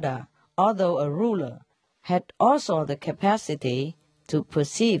the Sada, although a ruler, had also the capacity to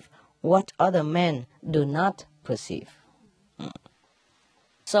perceive what other men do not perceive.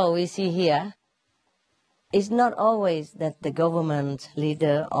 So we see here, it's not always that the government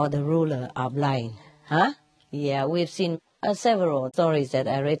leader or the ruler are blind. Yeah, we've seen several stories that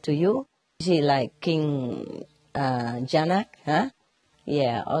I read to you. See, like King Janak,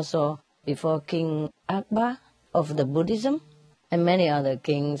 Yeah, also before King Akbar of the Buddhism, and many other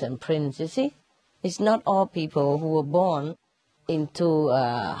kings and princes, you see. It's not all people who were born into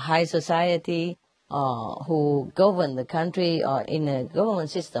high society or who govern the country or in a government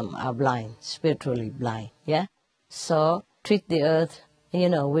system are blind, spiritually blind, yeah? So treat the earth,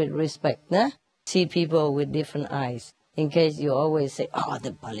 with respect, See people with different eyes, in case you always say,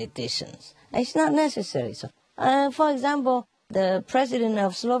 the politicians. It's not necessary. So, for example, the president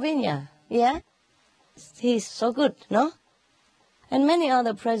of Slovenia, yeah? He's so good, no? And many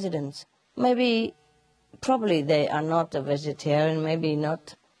other presidents, probably they are not a vegetarian, maybe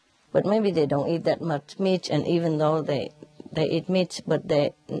not, but maybe they don't eat that much meat, and even though they eat meat, but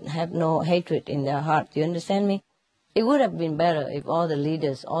they have no hatred in their heart. You understand me? It would have been better if all the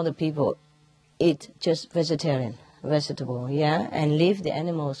leaders, all the people eat just vegetable, yeah, and leave the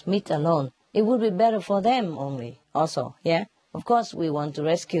animals' meat alone. It would be better for them only, also, yeah? Of course, we want to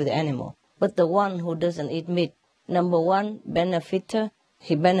rescue the animal, but the one who doesn't eat meat, number one benefiter,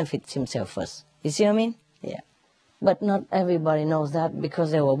 he benefits himself first. You see what I mean? Yeah. But not everybody knows that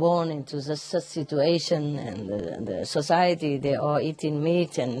because they were born into such situation, and the society, they are eating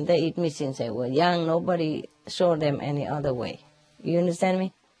meat, and they eat meat since they were young. Nobody showed them any other way. You understand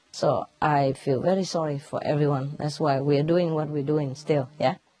me? So I feel very sorry for everyone. That's why we're doing what we're doing still,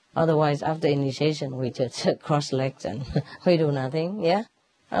 yeah? Otherwise, after initiation, we just cross legs and we do nothing, yeah?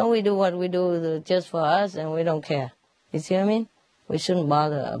 And we do what we do just for us, and we don't care. You see what I mean? We shouldn't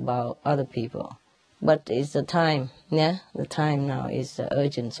bother about other people. But it's the time, yeah? The time now is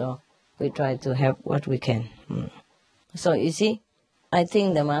urgent, so we try to help what we can. So you see, I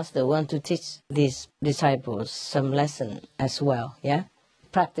think the Master wants to teach these disciples some lesson as well, yeah?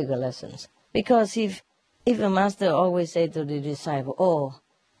 Practical lessons. Because if a Master always say to the disciple,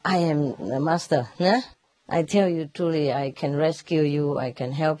 I am the Master, nah? I tell you truly, I can rescue you, I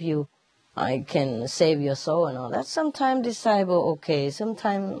can help you, I can save your soul and all that. Sometimes disciple okay,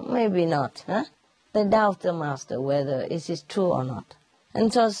 sometimes maybe not, huh? They doubt the Master whether it is true or not.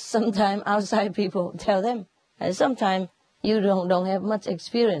 And so sometimes outside people tell them. And sometimes you don't have much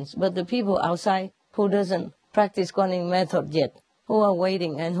experience, but the people outside who doesn't practice Kuan Yin method yet, who are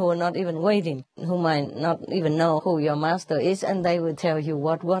waiting and who are not even waiting, who might not even know who your Master is, and they will tell you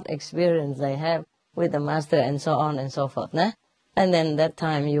what experience they have with the Master and so on and so forth. Nah? And then that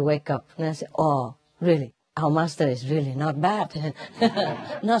time you wake up and I say, oh, really? Our master is really not bad.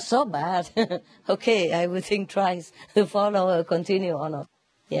 Not so bad. Okay, I will think twice to follow or continue or not.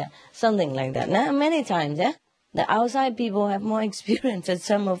 Yeah, something like that. Now, many times, yeah, the outside people have more experience than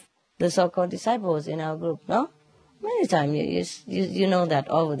some of the so-called disciples in our group, no? Many times, you know that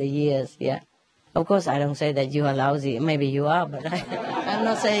over the years, yeah. Of course, I don't say that you are lousy. Maybe you are, but I'm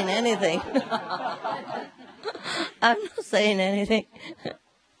not saying anything. I'm not saying anything.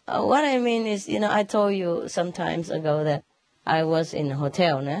 What I mean is, I told you some times ago that I was in a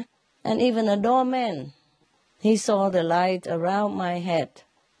hotel, né? And even a doorman, he saw the light around my head.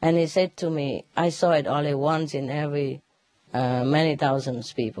 And he said to me, I saw it only once in every many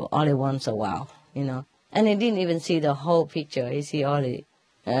thousands people, only once a while, And he didn't even see the whole picture. He see only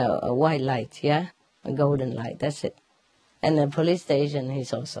a white light, yeah? A golden light, that's it. And the police station, he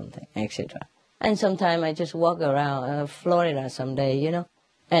saw something, etc. And sometimes I just walk around Florida someday,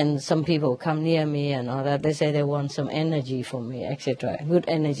 and some people come near me and all that. They say they want some energy from me, etc. Good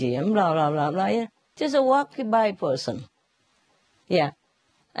energy and blah, blah, blah, blah. Yeah. Just a walk-by person. Yeah.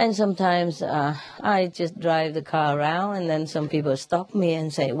 And sometimes I just drive the car around and then some people stop me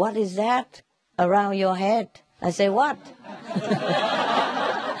and say, what is that around your head? I say, what?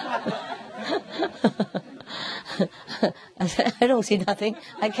 I say, I don't see nothing.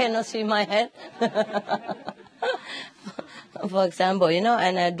 I cannot see my head. For example,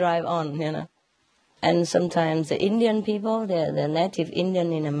 and I drive on, And sometimes the Indian people, the native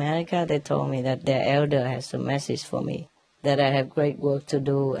Indian in America, they told me that their elder has a message for me, that I have great work to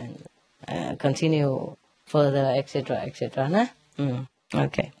do and continue further, etc., etc. Nah?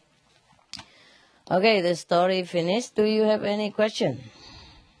 Okay. Okay, the story finished. Do you have any question?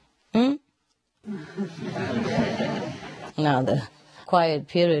 Now the quiet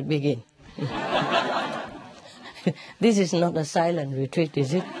period begin. This is not a silent retreat,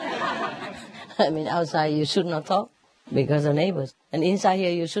 is it? I mean, outside you should not talk because of neighbors. And inside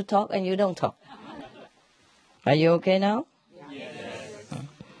here you should talk and you don't talk. Are you okay now? Yes.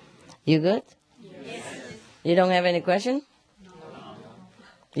 You good? Yes. You don't have any question? No.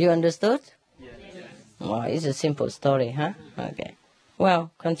 You understood? Yes. Well, it's a simple story, huh? Okay. Well,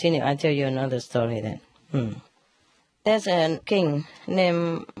 continue. I'll tell you another story then. There's a king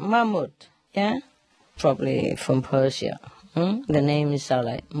named Mahmud, yeah? Probably from Persia. The name is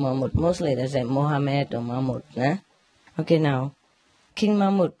like Mahmud. Mostly they say Mohammed or Mahmud. Eh? Okay, now, King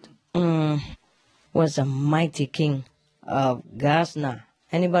Mahmud was a mighty king of Ghazna.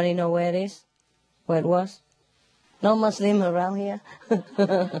 Anybody know where it is? Where it was? No Muslim around here?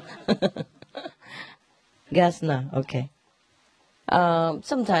 Ghazna, okay.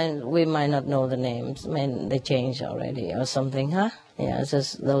 Sometimes we might not know the names. They changed already or something, huh? Yeah, it's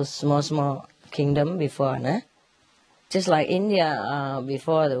just those small kingdom before, né? Just like India,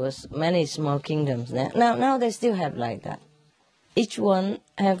 before there was many small kingdoms. Né? Now they still have like that. Each one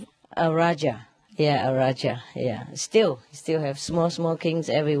have a Raja. Yeah, a Raja, yeah. Still have small kings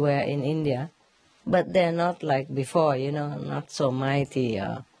everywhere in India. But they're not like before, not so mighty,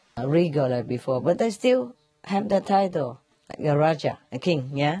 regal like before. But they still have the title, like a Raja, a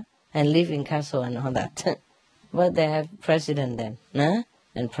king, yeah? And live in castle and all that. But they have president then, nah?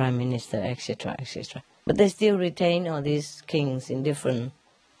 And prime minister, etc., etc. But they still retain all these kings in different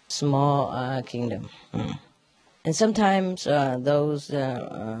small kingdom. And sometimes those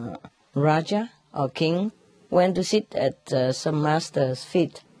Raja or king went to sit at some master's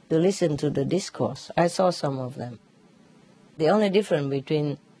feet to listen to the discourse. I saw some of them. The only difference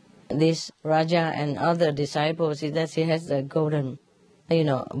between this Raja and other disciples is that he has a golden,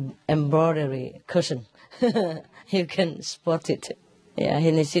 embroidery cushion. You can spot it. Yeah,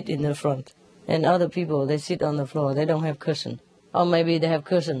 and they sit in the front. And other people, they sit on the floor. They don't have cushion. Or maybe they have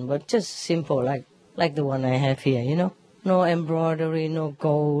cushion, but just simple, like the one I have here, No embroidery, no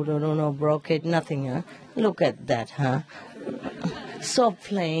gold, or no brocade, nothing, huh? Look at that, huh? So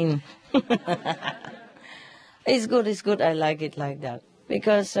plain. It's good. I like it like that.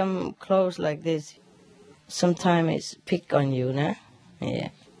 Because some clothes like this, sometimes it's pick on you, nah? Yeah.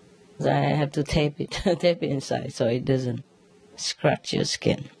 So I have to tape it inside so it doesn't scratch your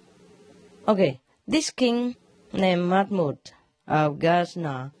skin. Okay, this king named Mahmud of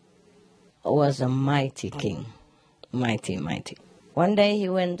Ghazna was a mighty king. Mighty. One day he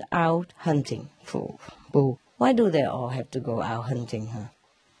went out hunting. Why do they all have to go out hunting,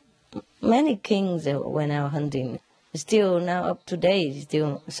 huh? Many kings went out hunting. Still now up to date,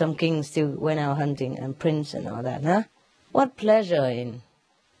 still some kings still went out hunting and prince and all that, huh? What pleasure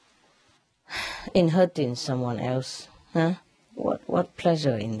in hurting someone else, huh? What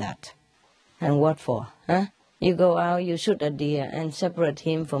pleasure in that? And what for, huh? You go out, you shoot a deer and separate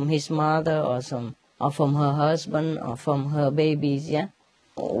him from his mother or from her husband or from her babies, yeah?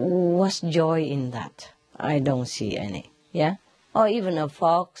 What's joy in that? I don't see any, yeah? Or even a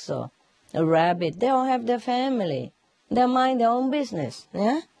fox or a rabbit, they all have their family. They mind their own business,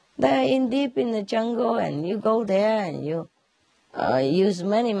 yeah? They're deep in the jungle and you go there and you use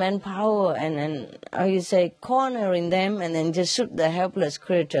many manpower and how you say, cornering them and then just shoot the helpless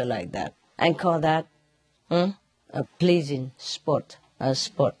creature like that and call that a pleasing sport,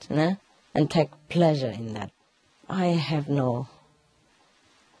 yeah? And take pleasure in that. I have no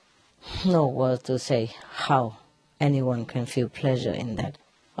word to say how anyone can feel pleasure in that.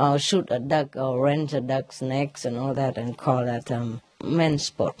 Or shoot a duck or wrench a duck's necks and all that and call that men's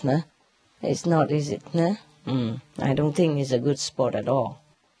sport, no? It's not, is it, no? I don't think it's a good sport at all.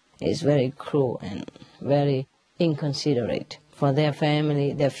 It's very cruel and very inconsiderate for their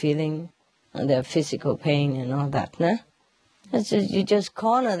family, their feeling, and their physical pain and all that, no? It's just, you just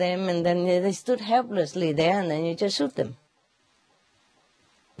corner them and then they stood helplessly there and then you just shoot them.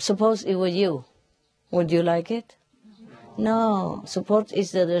 Suppose it were you. Would you like it? No. Suppose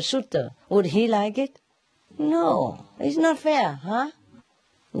it's the shooter. Would he like it? No. It's not fair, huh?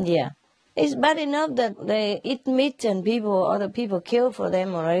 Yeah. It's bad enough that they eat meat and other people kill for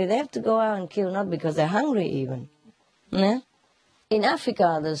them already. They have to go out and kill, not because they're hungry even. Yeah? In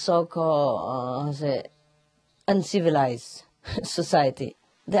Africa, the so-called uncivilized society,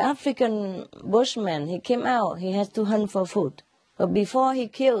 the African bushman, he came out, he has to hunt for food. But before he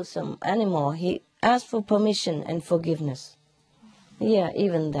kills some animal, he asks for permission and forgiveness. Yeah,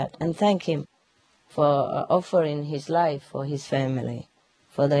 even that. And thank him for offering his life for his family,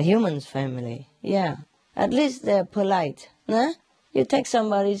 for the human's family. Yeah, at least they're polite. Huh? You take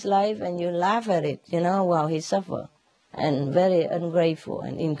somebody's life and you laugh at it, while he suffers. And very ungrateful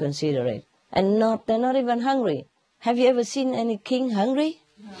and inconsiderate. And they're not even hungry. Have you ever seen any king hungry?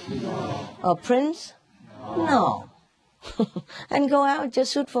 No. Or prince? No. And go out,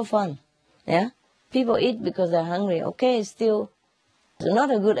 just shoot for fun. Yeah? People eat because they're hungry. Okay, still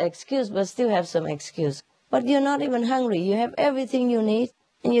not a good excuse, but still have some excuse. But you're not even hungry. You have everything you need,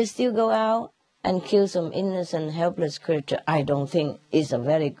 and you still go out and kill some innocent, helpless creature. I don't think it's a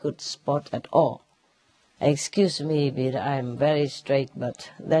very good sport at all. Excuse me, but I'm very straight,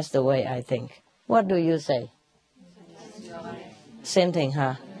 but that's the way I think. What do you say? Same thing,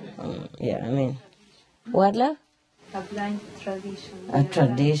 huh? Yeah, I mean, what, love? A blind tradition. A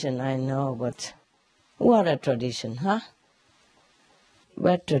tradition, I know, but what a tradition, huh?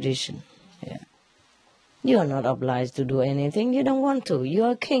 Bad tradition, yeah. You are not obliged to do anything. You don't want to. You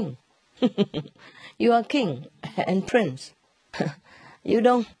are king. You are king and prince. You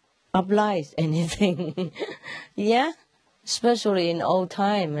don't oblige anything. Yeah? Especially in old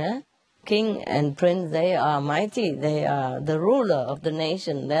time, eh? King and prince, they are mighty. They are the ruler of the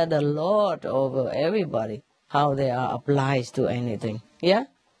nation. They're the lord over everybody. How they are obliged to anything. Yeah?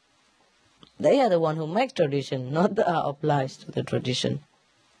 They are the one who make tradition, not are obliged to the tradition.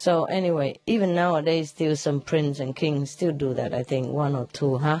 So anyway, even nowadays, still some prince and kings still do that. I think 1 or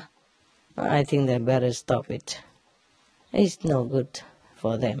 2, huh? I think they better stop it. It's no good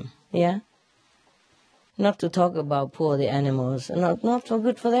for them. Yeah? Not to talk about poor the animals. Not so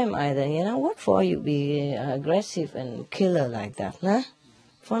good for them either. What for you be aggressive and killer like that, huh?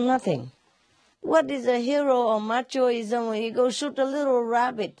 For nothing. What is a hero or machoism when you go shoot a little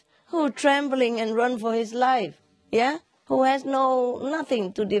rabbit who trembling and run for his life? Yeah? Who has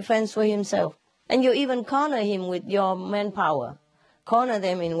nothing to defend for himself. And you even corner him with your manpower. Corner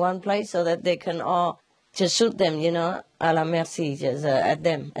them in one place so that they can all just shoot them, à la merci, just at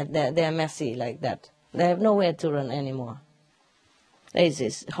them, at their mercy like that. They have nowhere to run anymore. This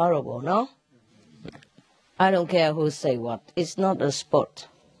is horrible, no? I don't care who say what. It's not a sport.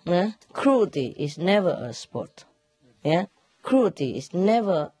 Yeah? Cruelty is never a sport. Yeah? Cruelty is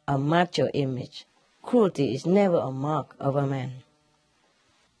never a macho image. Cruelty is never a mark of a man.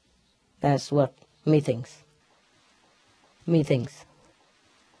 That's what me thinks. Me thinks.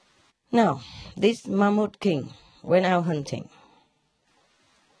 Now, this Mammoth King went out hunting.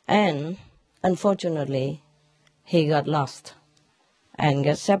 And, unfortunately, he got lost and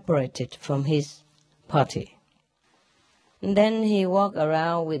got separated from his party. And then he walked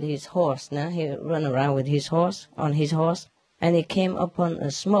around with his horse. He ran around with his horse, on his horse, and he came upon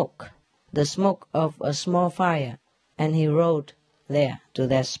a smoke, the smoke of a small fire, and he rode there to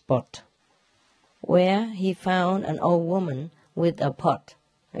that spot, where he found an old woman with a pot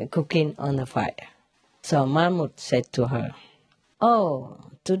cooking on the fire. So Mammoth said to her, "Oh,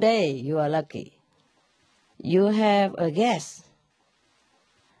 today you are lucky. You have a guest,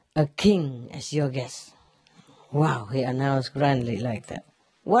 a king as your guest." Wow, he announced grandly like that.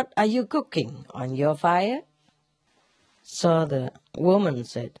 What are you cooking on your fire? So the woman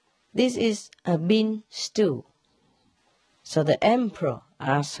said, this is a bean stew. So the emperor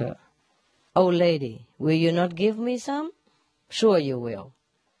asked her, oh lady, will you not give me some? Sure you will.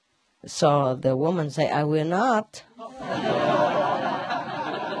 So the woman said, I will not.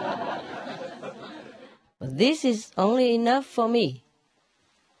 But this is only enough for me.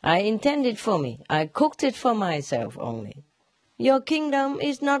 I intended for me. I cooked it for myself only. Your kingdom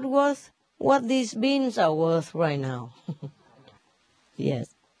is not worth what these beans are worth right now.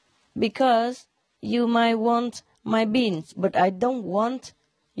 Yes. Because you might want my beans, but I don't want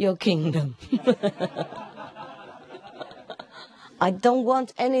your kingdom. I don't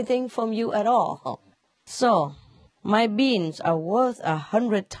want anything from you at all. So, my beans are worth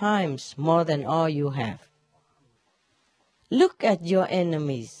 100 times more than all you have. Look at your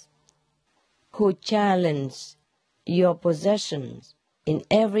enemies who challenge your possessions in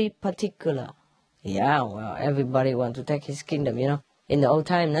every particular. Yeah, well, everybody wants to take his kingdom, you know. In the old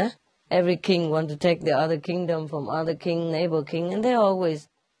time, every king wants to take the other kingdom from other king, neighbor king, and they're always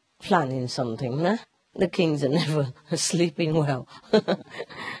planning something, The kings are never sleeping well.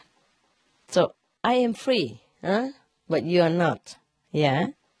 So, I am free, but you are not, yeah?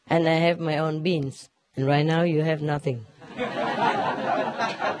 And I have my own beans, and right now you have nothing.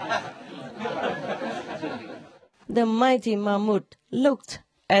 The mighty Mahmud looked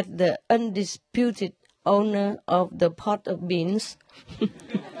at the undisputed owner of the pot of beans,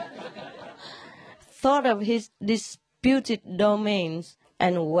 thought of his disputed domains,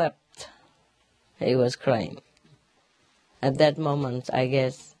 and wept. He was crying. At that moment, I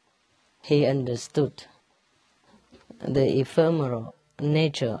guess, he understood the ephemeral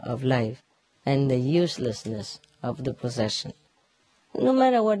nature of life and the uselessness of the possession. No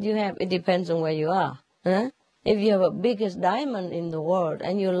matter what you have, it depends on where you are. If you have the biggest diamond in the world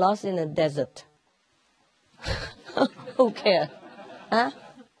and you're lost in a desert, who cares?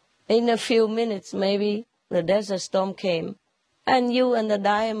 In a few minutes, maybe, the desert storm came, and you and the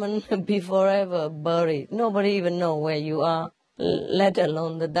diamond be forever buried. Nobody even know where you are, let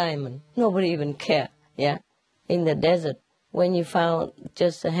alone the diamond. Nobody even care, yeah? In the desert, when you found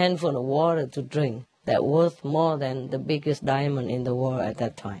just a handful of water to drink, that worth more than the biggest diamond in the world at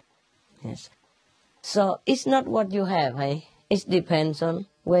that time. Yes. So it's not what you have, It depends on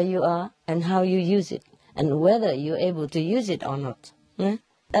where you are and how you use it, and whether you're able to use it or not.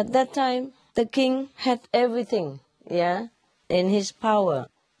 At that time, the king had everything, in his power,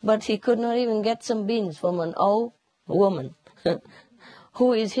 but he could not even get some beans from an old woman,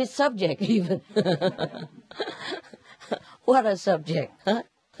 who is his subject even. What a subject,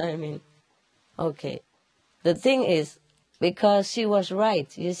 Okay. The thing is, because she was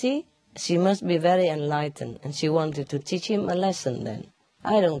right, you see, she must be very enlightened, and she wanted to teach him a lesson then.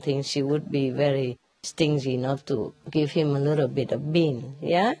 I don't think she would be very stingy not to give him a little bit of bean,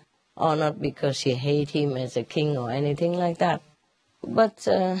 or not because she hated him as a king or anything like that. But,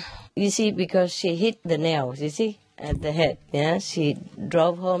 you see, because she hit the nails, you see, at the head, she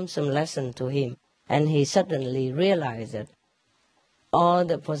drove home some lesson to him, and he suddenly realized that all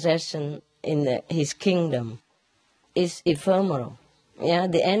the possession in his kingdom is ephemeral.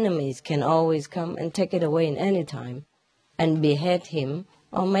 The enemies can always come and take it away in any time and behead him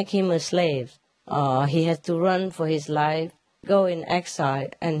or make him a slave. Or he has to run for his life, go in exile,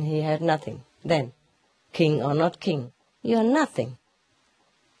 and he had nothing. Then, king or not king, you are nothing.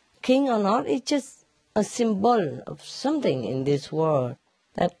 King or not, it's just a symbol of something in this world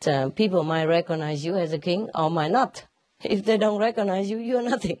that people might recognize you as a king or might not. If they don't recognize you, you're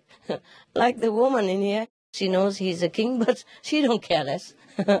nothing. Like the woman in here, she knows he's a king, but she don't care less.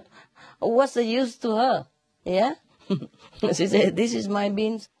 What's the use to her? She said, this is my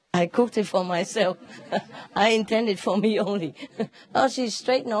beans. I cooked it for myself. I intended for me only. Oh, she's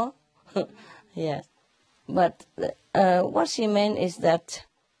straight, no? Yes. But what she meant is that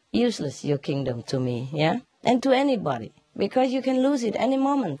useless your kingdom to me, and to anybody, because you can lose it any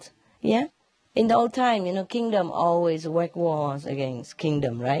moment, In the old time, kingdom always wage wars against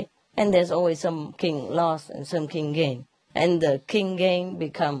kingdom, right? And there's always some king lost and some king gain. And the king gain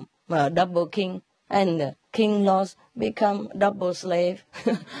become double king, and the king lost become double slave.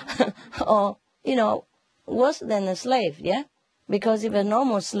 Or, worse than a slave, Because if a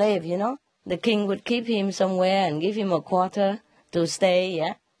normal slave, the king would keep him somewhere and give him a quarter to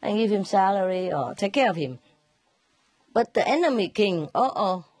stay, and give him salary or take care of him. But the enemy king,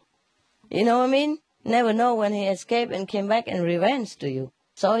 you know what I mean? Never know when he escaped and came back and revenge to you.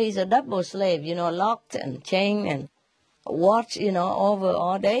 So he's a double slave, locked and chained and watched, over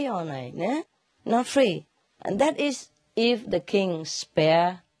all day, all night, Not free. And that is if the king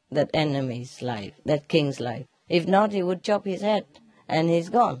spare that enemy's life, that king's life. If not, he would chop his head and he's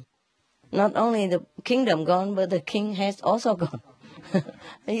gone. Not only the kingdom gone, but the king has also gone.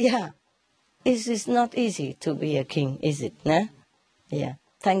 Yeah. It's not easy to be a king, is it? Nah? Yeah.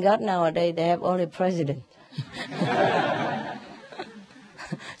 Thank God nowadays they have only president.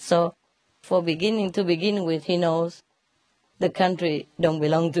 So, to begin with, he knows the country don't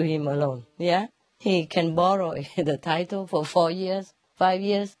belong to him alone. Yeah? He can borrow the title for 4 years, 5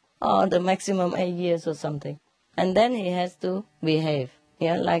 years, or the maximum 8 years or something. And then he has to behave,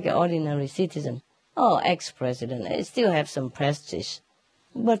 yeah, like an ordinary citizen. Oh, ex-president, I still have some prestige.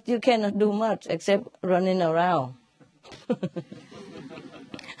 But you cannot do much except running around.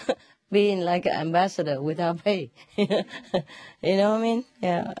 Being like an ambassador without pay. You know what I mean?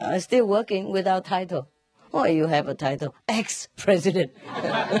 Yeah, I'm still working without title. Oh, you have a title, ex-president.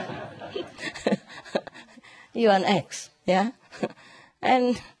 You're an ex, yeah?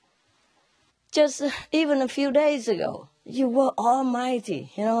 And just even a few days ago, you were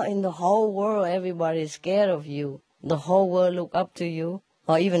almighty. You know, in the whole world, everybody is scared of you. The whole world look up to you,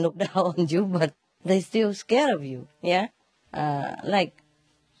 or even look down on you, but they still scared of you, yeah? Like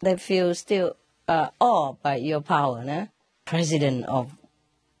they feel still awed by your power, nah? President of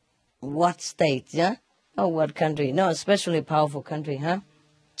what state, yeah? Or what country? No, especially powerful country, huh?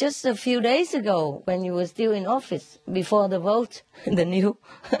 Just a few days ago, when you were still in office, before the vote, the new,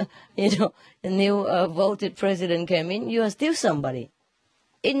 voted president came in, you are still somebody.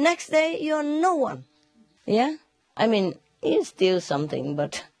 The next day, you're no one. Yeah? I mean, you're still something,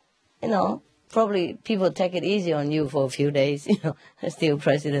 but, probably people take it easy on you for a few days, still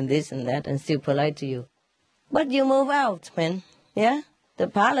president this and that, and still polite to you. But you move out, man. Yeah? The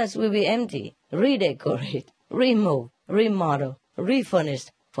palace will be empty, redecorate, remove, remodel,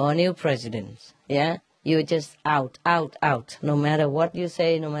 refurnished for a new president. Yeah? You're just out, no matter what you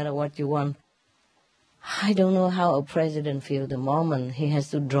say, no matter what you want. I don't know how a president feels the moment he has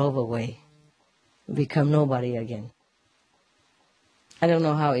to drive away, become nobody again. I don't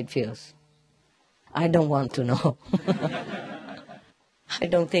know how it feels. I don't want to know. I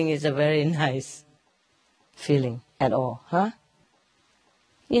don't think it's a very nice feeling at all, huh?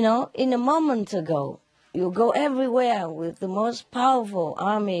 In a moment ago, you go everywhere with the most powerful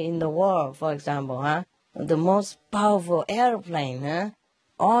army in the world, for example, huh? The most powerful airplane, huh?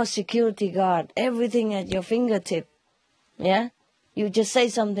 All security guard, everything at your fingertip, yeah? You just say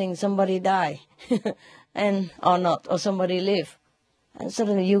something, somebody die, or not, or somebody live, and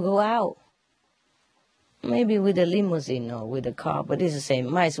suddenly you go out. Maybe with a limousine or with a car, but it's the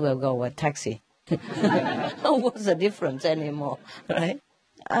same. Might as well go with taxi. What's the difference anymore, right?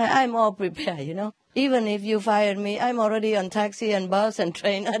 I'm all prepared, Even if you fired me, I'm already on taxi and bus and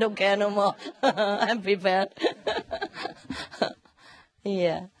train. I don't care no more. I'm prepared.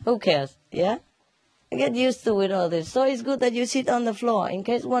 Yeah, who cares, yeah? Get used to it, all this. So it's good that you sit on the floor in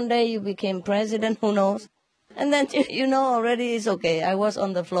case one day you became president, who knows? And then already it's okay. I was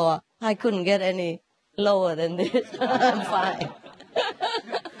on the floor. I couldn't get any lower than this. I'm fine.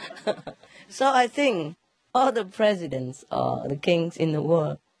 So I think all the presidents or the kings in the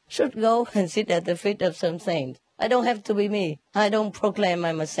world should go and sit at the feet of some saint. I don't have to be me. I don't proclaim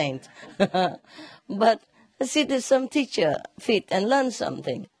I'm a saint. But sit at some teacher feet and learn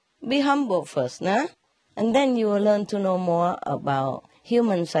something. Be humble first, nah? And then you will learn to know more about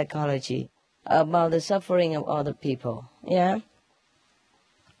human psychology, about the suffering of other people, yeah?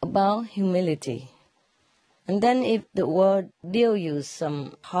 About humility. And then if the world deal you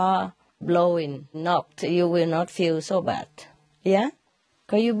some hard blowing knock, you will not feel so bad, yeah?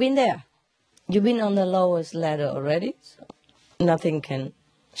 Because you've been there. You've been on the lowest ladder already, so nothing can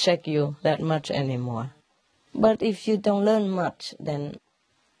shake you that much anymore. But if you don't learn much, then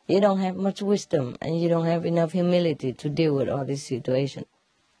you don't have much wisdom and you don't have enough humility to deal with all this situation.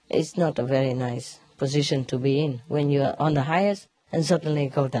 It's not a very nice position to be in when you are on the highest and suddenly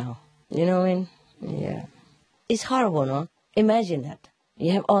go down. You know what I mean? Yeah. It's horrible, no? Imagine that.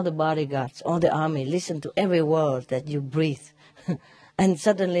 You have all the bodyguards, all the army, listen to every word that you breathe. And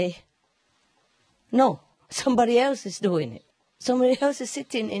suddenly, no, somebody else is doing it. Somebody else is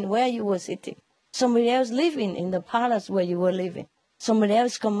sitting in where you were sitting. Somebody else living in the palace where you were living. Somebody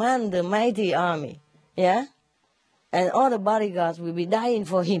else command the mighty army, yeah? And all the bodyguards will be dying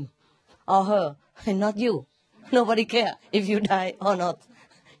for him or her, and not you. Nobody care if you die or not.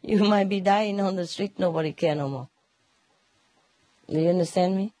 You might be dying on the street, nobody care no more. Do you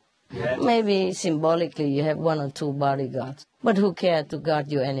understand me? Yes. Maybe symbolically you have 1 or 2 bodyguards, but who care to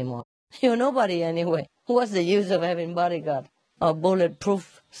guard you anymore? You're nobody anyway. What's the use of having bodyguard or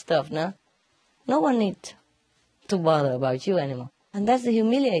bulletproof stuff, no? No one needs to bother about you anymore. And that's the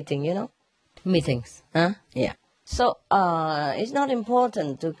humiliating, meetings. Huh? Yeah. So it's not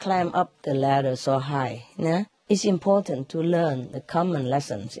important to climb up the ladder so high. Yeah? It's important to learn the common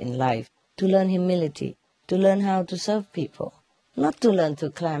lessons in life, to learn humility, to learn how to serve people. Not to learn to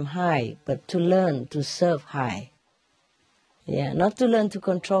climb high, but to learn to serve high. Yeah, not to learn to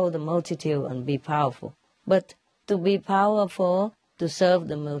control the multitude and be powerful, but to be powerful to serve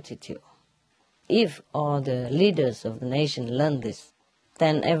the multitude. If all the leaders of the nation learn this,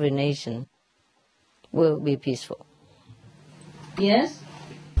 then every nation will be peaceful. Yes?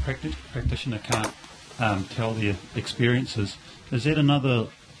 Practitioner can't tell their experiences. Is that another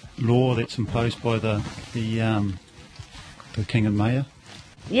law that's imposed by the King of Maya?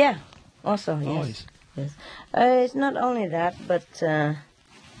 Yeah, also, yes. Yes. It's not only that, but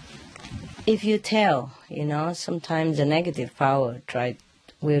if you tell, sometimes the negative power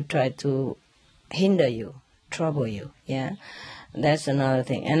will try to hinder you, trouble you, yeah? That's another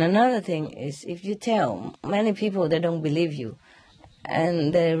thing. And another thing is if you tell, many people, they don't believe you,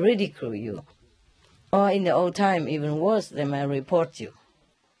 and they ridicule you. Or in the old time, even worse, they may report you.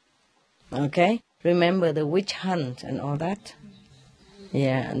 Okay? Remember the witch hunt and all that?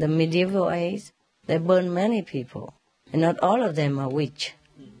 Yeah, the medieval age, they burned many people. And not all of them are witch.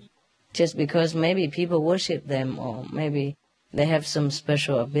 Just because maybe people worship them, or maybe they have some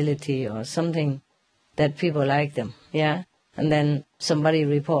special ability or something that people like them, yeah? And then somebody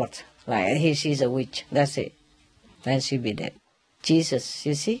report, like, she's a witch, that's it. Then she'll be dead. Jesus,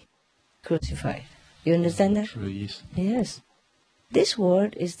 you see, crucified. You understand that? True, yes. Yes. This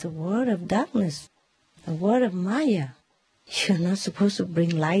word is the word of darkness, the word of Maya. You're not supposed to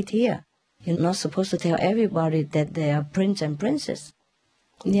bring light here. You're not supposed to tell everybody that they are prince and princess.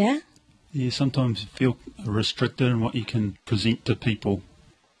 Yeah? Yeah, sometimes you feel restricted in what you can present to people.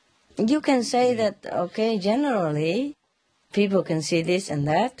 You can say that, okay, generally, people can see this and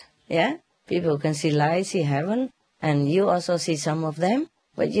that, yeah? People can see light, see heaven, and you also see some of them,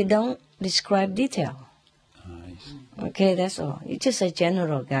 but you don't describe detail. Nice. Okay, that's all. It's just a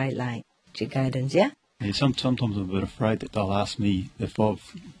general guideline, guidance, yeah? Yeah, sometimes I'm a bit afraid that they'll ask me if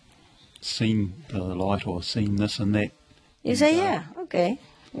I've seen the light or seen this and that. You say, yeah, okay.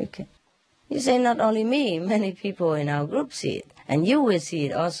 You say, not only me, many people in our group see it. And you will see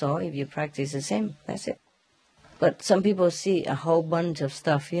it also if you practice the same. That's it. But some people see a whole bunch of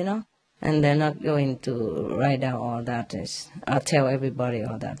stuff, and they're not going to write down all that. I'll tell everybody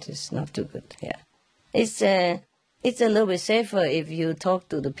all that. It's not too good, yeah. It's a little bit safer if you talk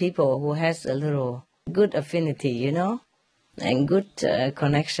to the people who has a little good affinity, and good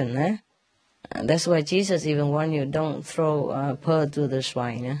connection, eh? And that's why Jesus even warned you, don't throw pearl to the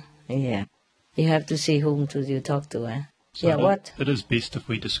swine, eh? Yeah. You have to see whom you talk to, eh? So yeah, what? It is best if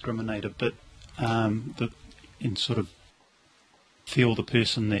we discriminate a bit and sort of feel the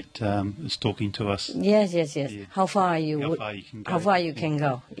person that is talking to us. Yes. Yeah. How far you can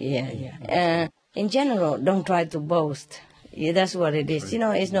go. Yeah. In general, don't try to boast. Yeah, that's what it is.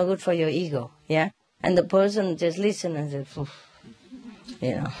 True. It's not good for your ego, yeah? And the person just listen and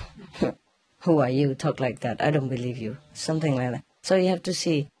say, who are you, talk like that? I don't believe you. Something like that. So you have to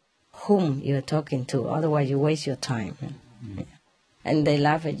see whom you're talking to, otherwise you waste your time. Yeah. And they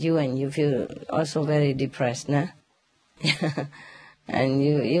laugh at you and you feel also very depressed, nah? And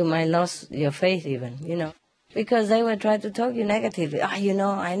you might lose your faith even, because they will try to talk you negatively. I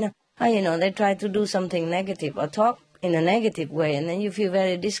know. They try to do something negative or talk in a negative way, and then you feel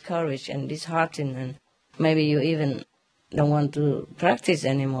very discouraged and disheartened, and maybe you even don't want to practice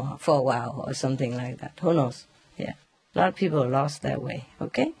anymore for a while or something like that. Who knows? Yeah. A lot of people lost that way,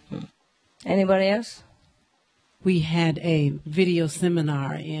 okay? Anybody else? We had a video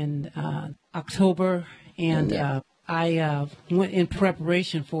seminar in October, and I went in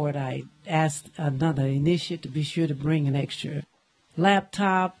preparation for it. I asked another initiate to be sure to bring an extra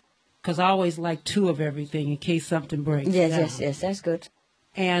laptop, because I always like 2 of everything in case something breaks down. Yes, that's good.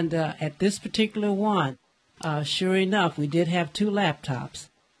 And at this particular one, sure enough, we did have 2 laptops,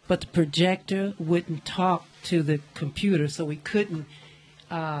 but the projector wouldn't talk to the computer, so we couldn't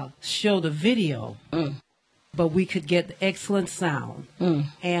show the video. But we could get excellent sound.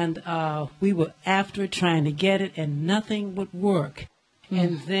 And we were after it, trying to get it, and nothing would work.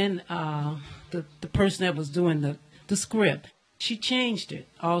 And then the person that was doing the script, she changed it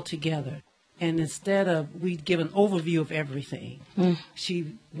altogether. And instead of, we'd give an overview of everything,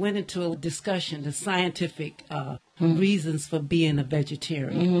 she went into a discussion, the scientific reasons for being a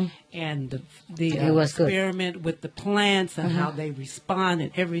vegetarian, and the experiment with the plants and how they respond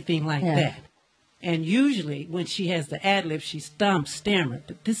and everything like that. And usually when she has the ad-lib, she stammered,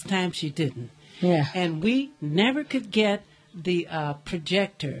 but this time she didn't. Yeah. And we never could get the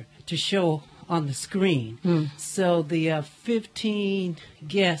projector to show on the screen. So the 15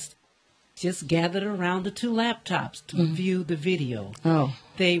 guests just gathered around the 2 laptops to view the video. Oh.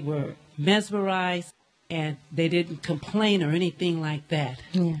 They were mesmerized, and they didn't complain or anything like that.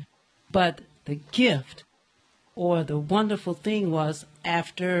 Yeah. But the gift or the wonderful thing was,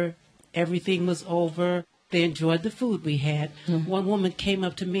 after everything was over, they enjoyed the food we had. One woman came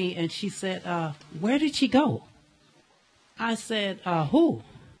up to me and she said, where did she go? I said, who?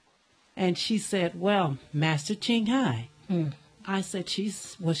 And she said, well, Master Ching Hai. I said, she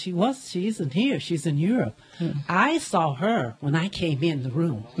isn't here. She's in Europe. I saw her when I came in the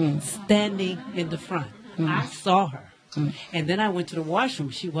room, standing in the front. I saw her. And then I went to the washroom.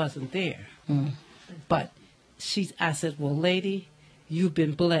 She wasn't there. But I said, well, lady, you've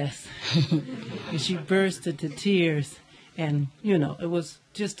been blessed. And she burst into tears. And, it was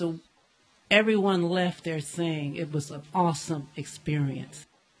just everyone left there saying it was an awesome experience.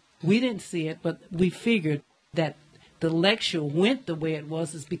 We didn't see it, but we figured that the lecture went the way it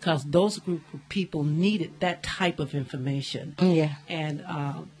was is because those group of people needed that type of information. Yeah. And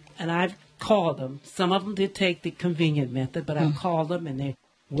I've called them. Some of them did take the convenient method, but I've called them, and they're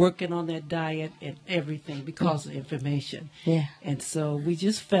working on their diet and everything because of information. Yeah. And so we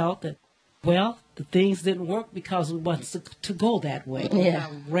just felt that, well, the things didn't work because we wanted to go that way. Yeah.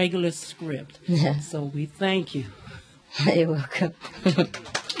 Our regular script. Yeah. So we thank you. You're welcome.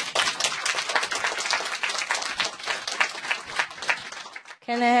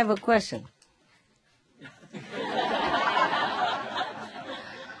 Can I have a question?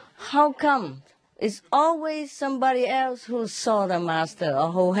 How come it's always somebody else who saw the master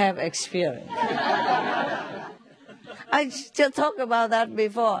or who have experience? I just talked about that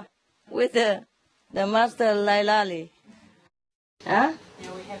before with the master Lailali. Huh?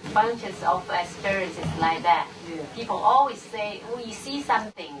 Yeah, we have bunches of experiences like that. Yeah. People always say, "Oh, you see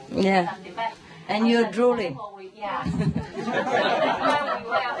something." Yeah. Something, but And you're drooling. Yeah. we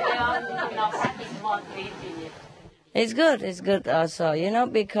are practice more creativity. It's good also,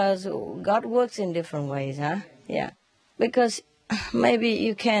 because God works in different ways, huh? Yeah. Because maybe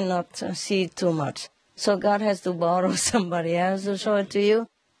you cannot see too much. So God has to borrow somebody else to show it to you.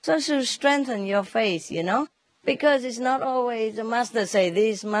 So to strengthen your faith, Because it's not always the master say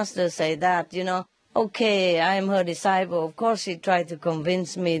this, master say that, Okay, I'm her disciple. Of course she tried to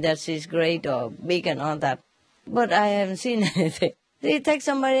convince me that she's great or big and all that. But I haven't seen anything. It takes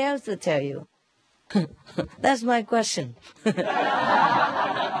somebody else to tell you. That's my question. And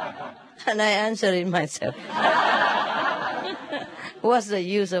I answer it myself. What's the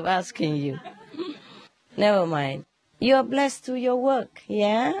use of asking you? Never mind. You're blessed to your work,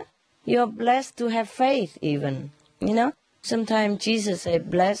 yeah? You're blessed to have faith even, Sometimes Jesus said,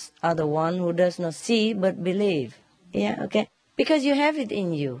 blessed are the one who does not see but believe. Yeah, okay? Because you have it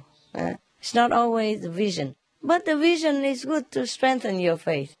in you. It's not always the vision. But the vision is good to strengthen your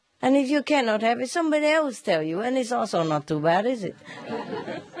faith. And if you cannot have it, somebody else tell you, and it's also not too bad, is it?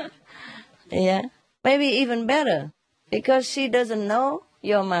 Yeah? Maybe even better, because she doesn't know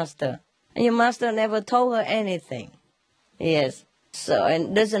your master. And your master never told her anything. Yes. So,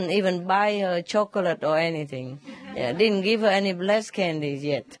 and doesn't even buy her chocolate or anything. Yeah, didn't give her any blessed candies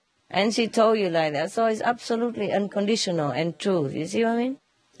yet. And she told you like that. So it's absolutely unconditional and true. You see what I mean?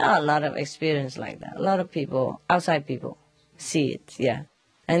 A lot of experience like that. A lot of people, outside people, see it, yeah.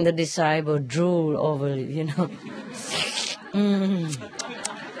 And the disciple drool over it,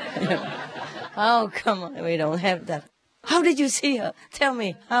 Oh, come on, we don't have that. How did you see her? Tell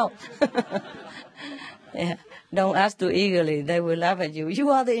me, how? Yeah. Don't ask too eagerly. They will laugh at you.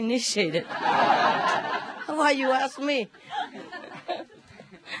 You are the initiated. Why you ask me?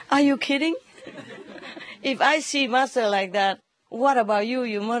 Are you kidding? If I see master like that, what about you?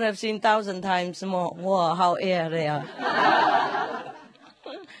 You must have seen 1,000 times more. Wow, how air they are.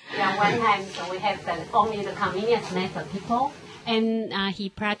 Yeah, one time so we have only the convenience method people, and he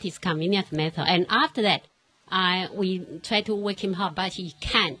practiced convenience method. And after that, we try to wake him up, but he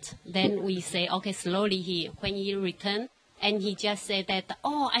can't. Then we say, okay, slowly when he returned, and he just said that,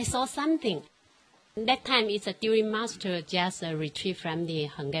 oh, I saw something. That time it's during master just retreat from the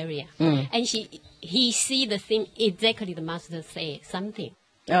Hungary. And he see the thing exactly the master say something.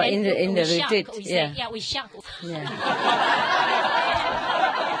 Oh, in the retreat, yeah. We shocked. Yeah.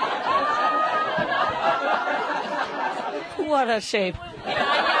 What a shape.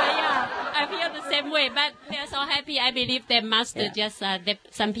 Yeah. I feel the same way, but they're so happy. I believe that master just,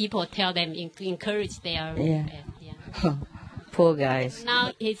 some people tell them, encourage their... Poor guys.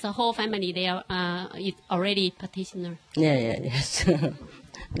 Now his whole family, they are already practitioner. Yes.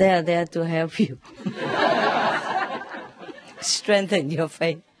 They are there to help you. Strengthen your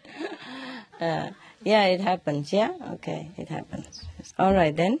faith. Yeah, it happens. Yeah? Okay, it happens. All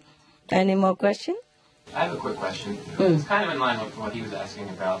right, then. Any more questions? I have a quick question. It's kind of in line with what he was asking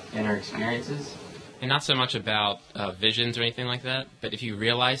about inner experiences. And not so much about visions or anything like that, but if you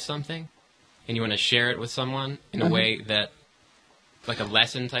realize something and you want to share it with someone in a way that, like a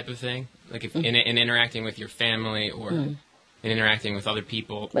lesson type of thing, like if in interacting with your family or in interacting with other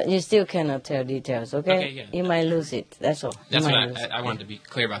people. But you still cannot tell details, okay? Okay, yeah. You might lose it, that's all. That's what I wanted to be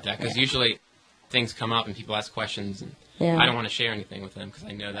clear about that, because usually things come up and people ask questions, and I don't want to share anything with them because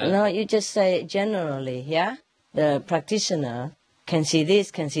I know that. No, you just say generally, yeah? The practitioner can see this,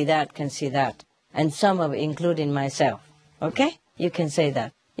 can see that, can see that. And some of it, including myself, okay? You can say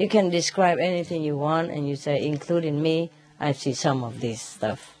that. You can describe anything you want, and you say, including me, I see some of this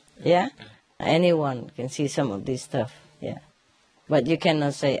stuff, yeah? Anyone can see some of this stuff, yeah. But you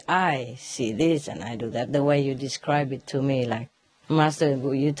cannot say, I see this and I do that. The way you describe it to me, like, Master,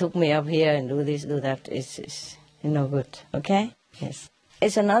 you took me up here and do this, do that, it's no good, okay? Yes.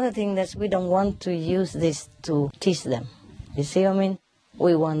 It's another thing that we don't want to use this to teach them. You see what I mean?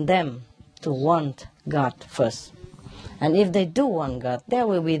 We want them to want God first. And if they do want God, that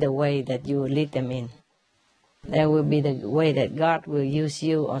will be the way that you will lead them in. That will be the way that God will use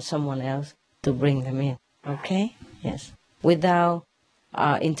you or someone else to bring them in. Okay? Yes. Without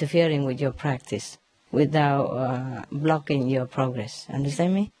interfering with your practice, without blocking your progress.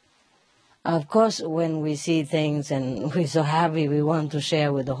 Understand me? Of course, when we see things and we're so happy, we want to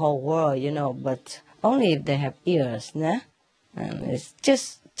share with the whole world, you know, but only if they have ears, nah? And it's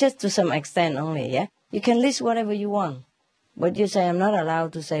just to some extent only, yeah? You can list whatever you want, but you say, I'm not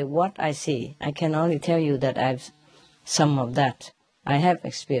allowed to say what I see. I can only tell you that I've some of that. I have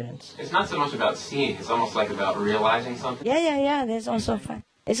experience. It's not so much about seeing, it's almost like about realizing something. Yeah, that's also fine.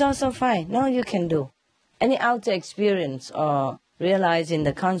 It's also fine. No, you can do. Any outer experience or realizing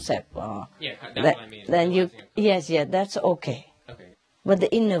the concept or... Yeah, that's what I mean. Then you... Yes, that's okay. Okay. But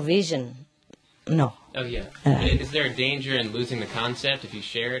the inner vision, no. Oh, yeah. Is there a danger in losing the concept if you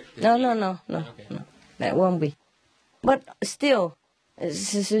share it? No. Okay. No. That won't be. But still,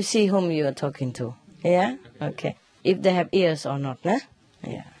 see whom you are talking to. Yeah? Okay. If they have ears or not, nah?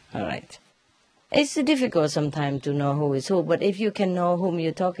 Yeah, all right. It's difficult sometimes to know who is who, but if you can know whom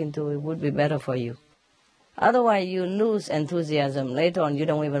you're talking to, it would be better for you. Otherwise, you lose enthusiasm. Later on, you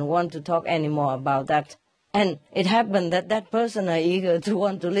don't even want to talk anymore about that. And it happened that that person are eager to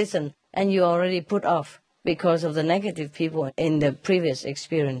want to listen, and you already put off because of the negative people in the previous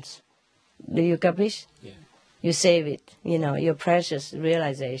experience. Do you capish? Yeah. You save it, you know, your precious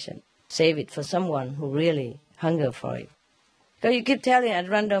realization. Save it for someone who really hunger for it. Because you keep telling at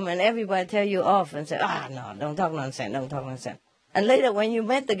random and everybody tell you off and say, no, don't talk nonsense. And later when you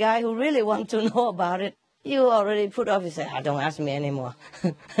met the guy who really wants to know about it, you already put off and say, don't ask me anymore.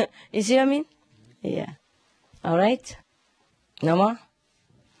 You see what I mean? Yeah. All right? No more?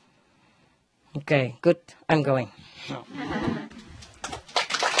 Okay, good. I'm going.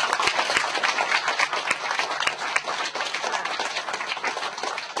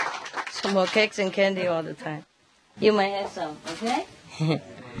 Some more cakes and candy all the time. You might have some, okay?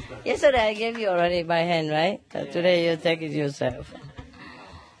 Yesterday I gave you already by hand, right? So today you take it yourself.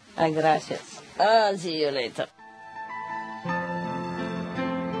 Gracias. See you later.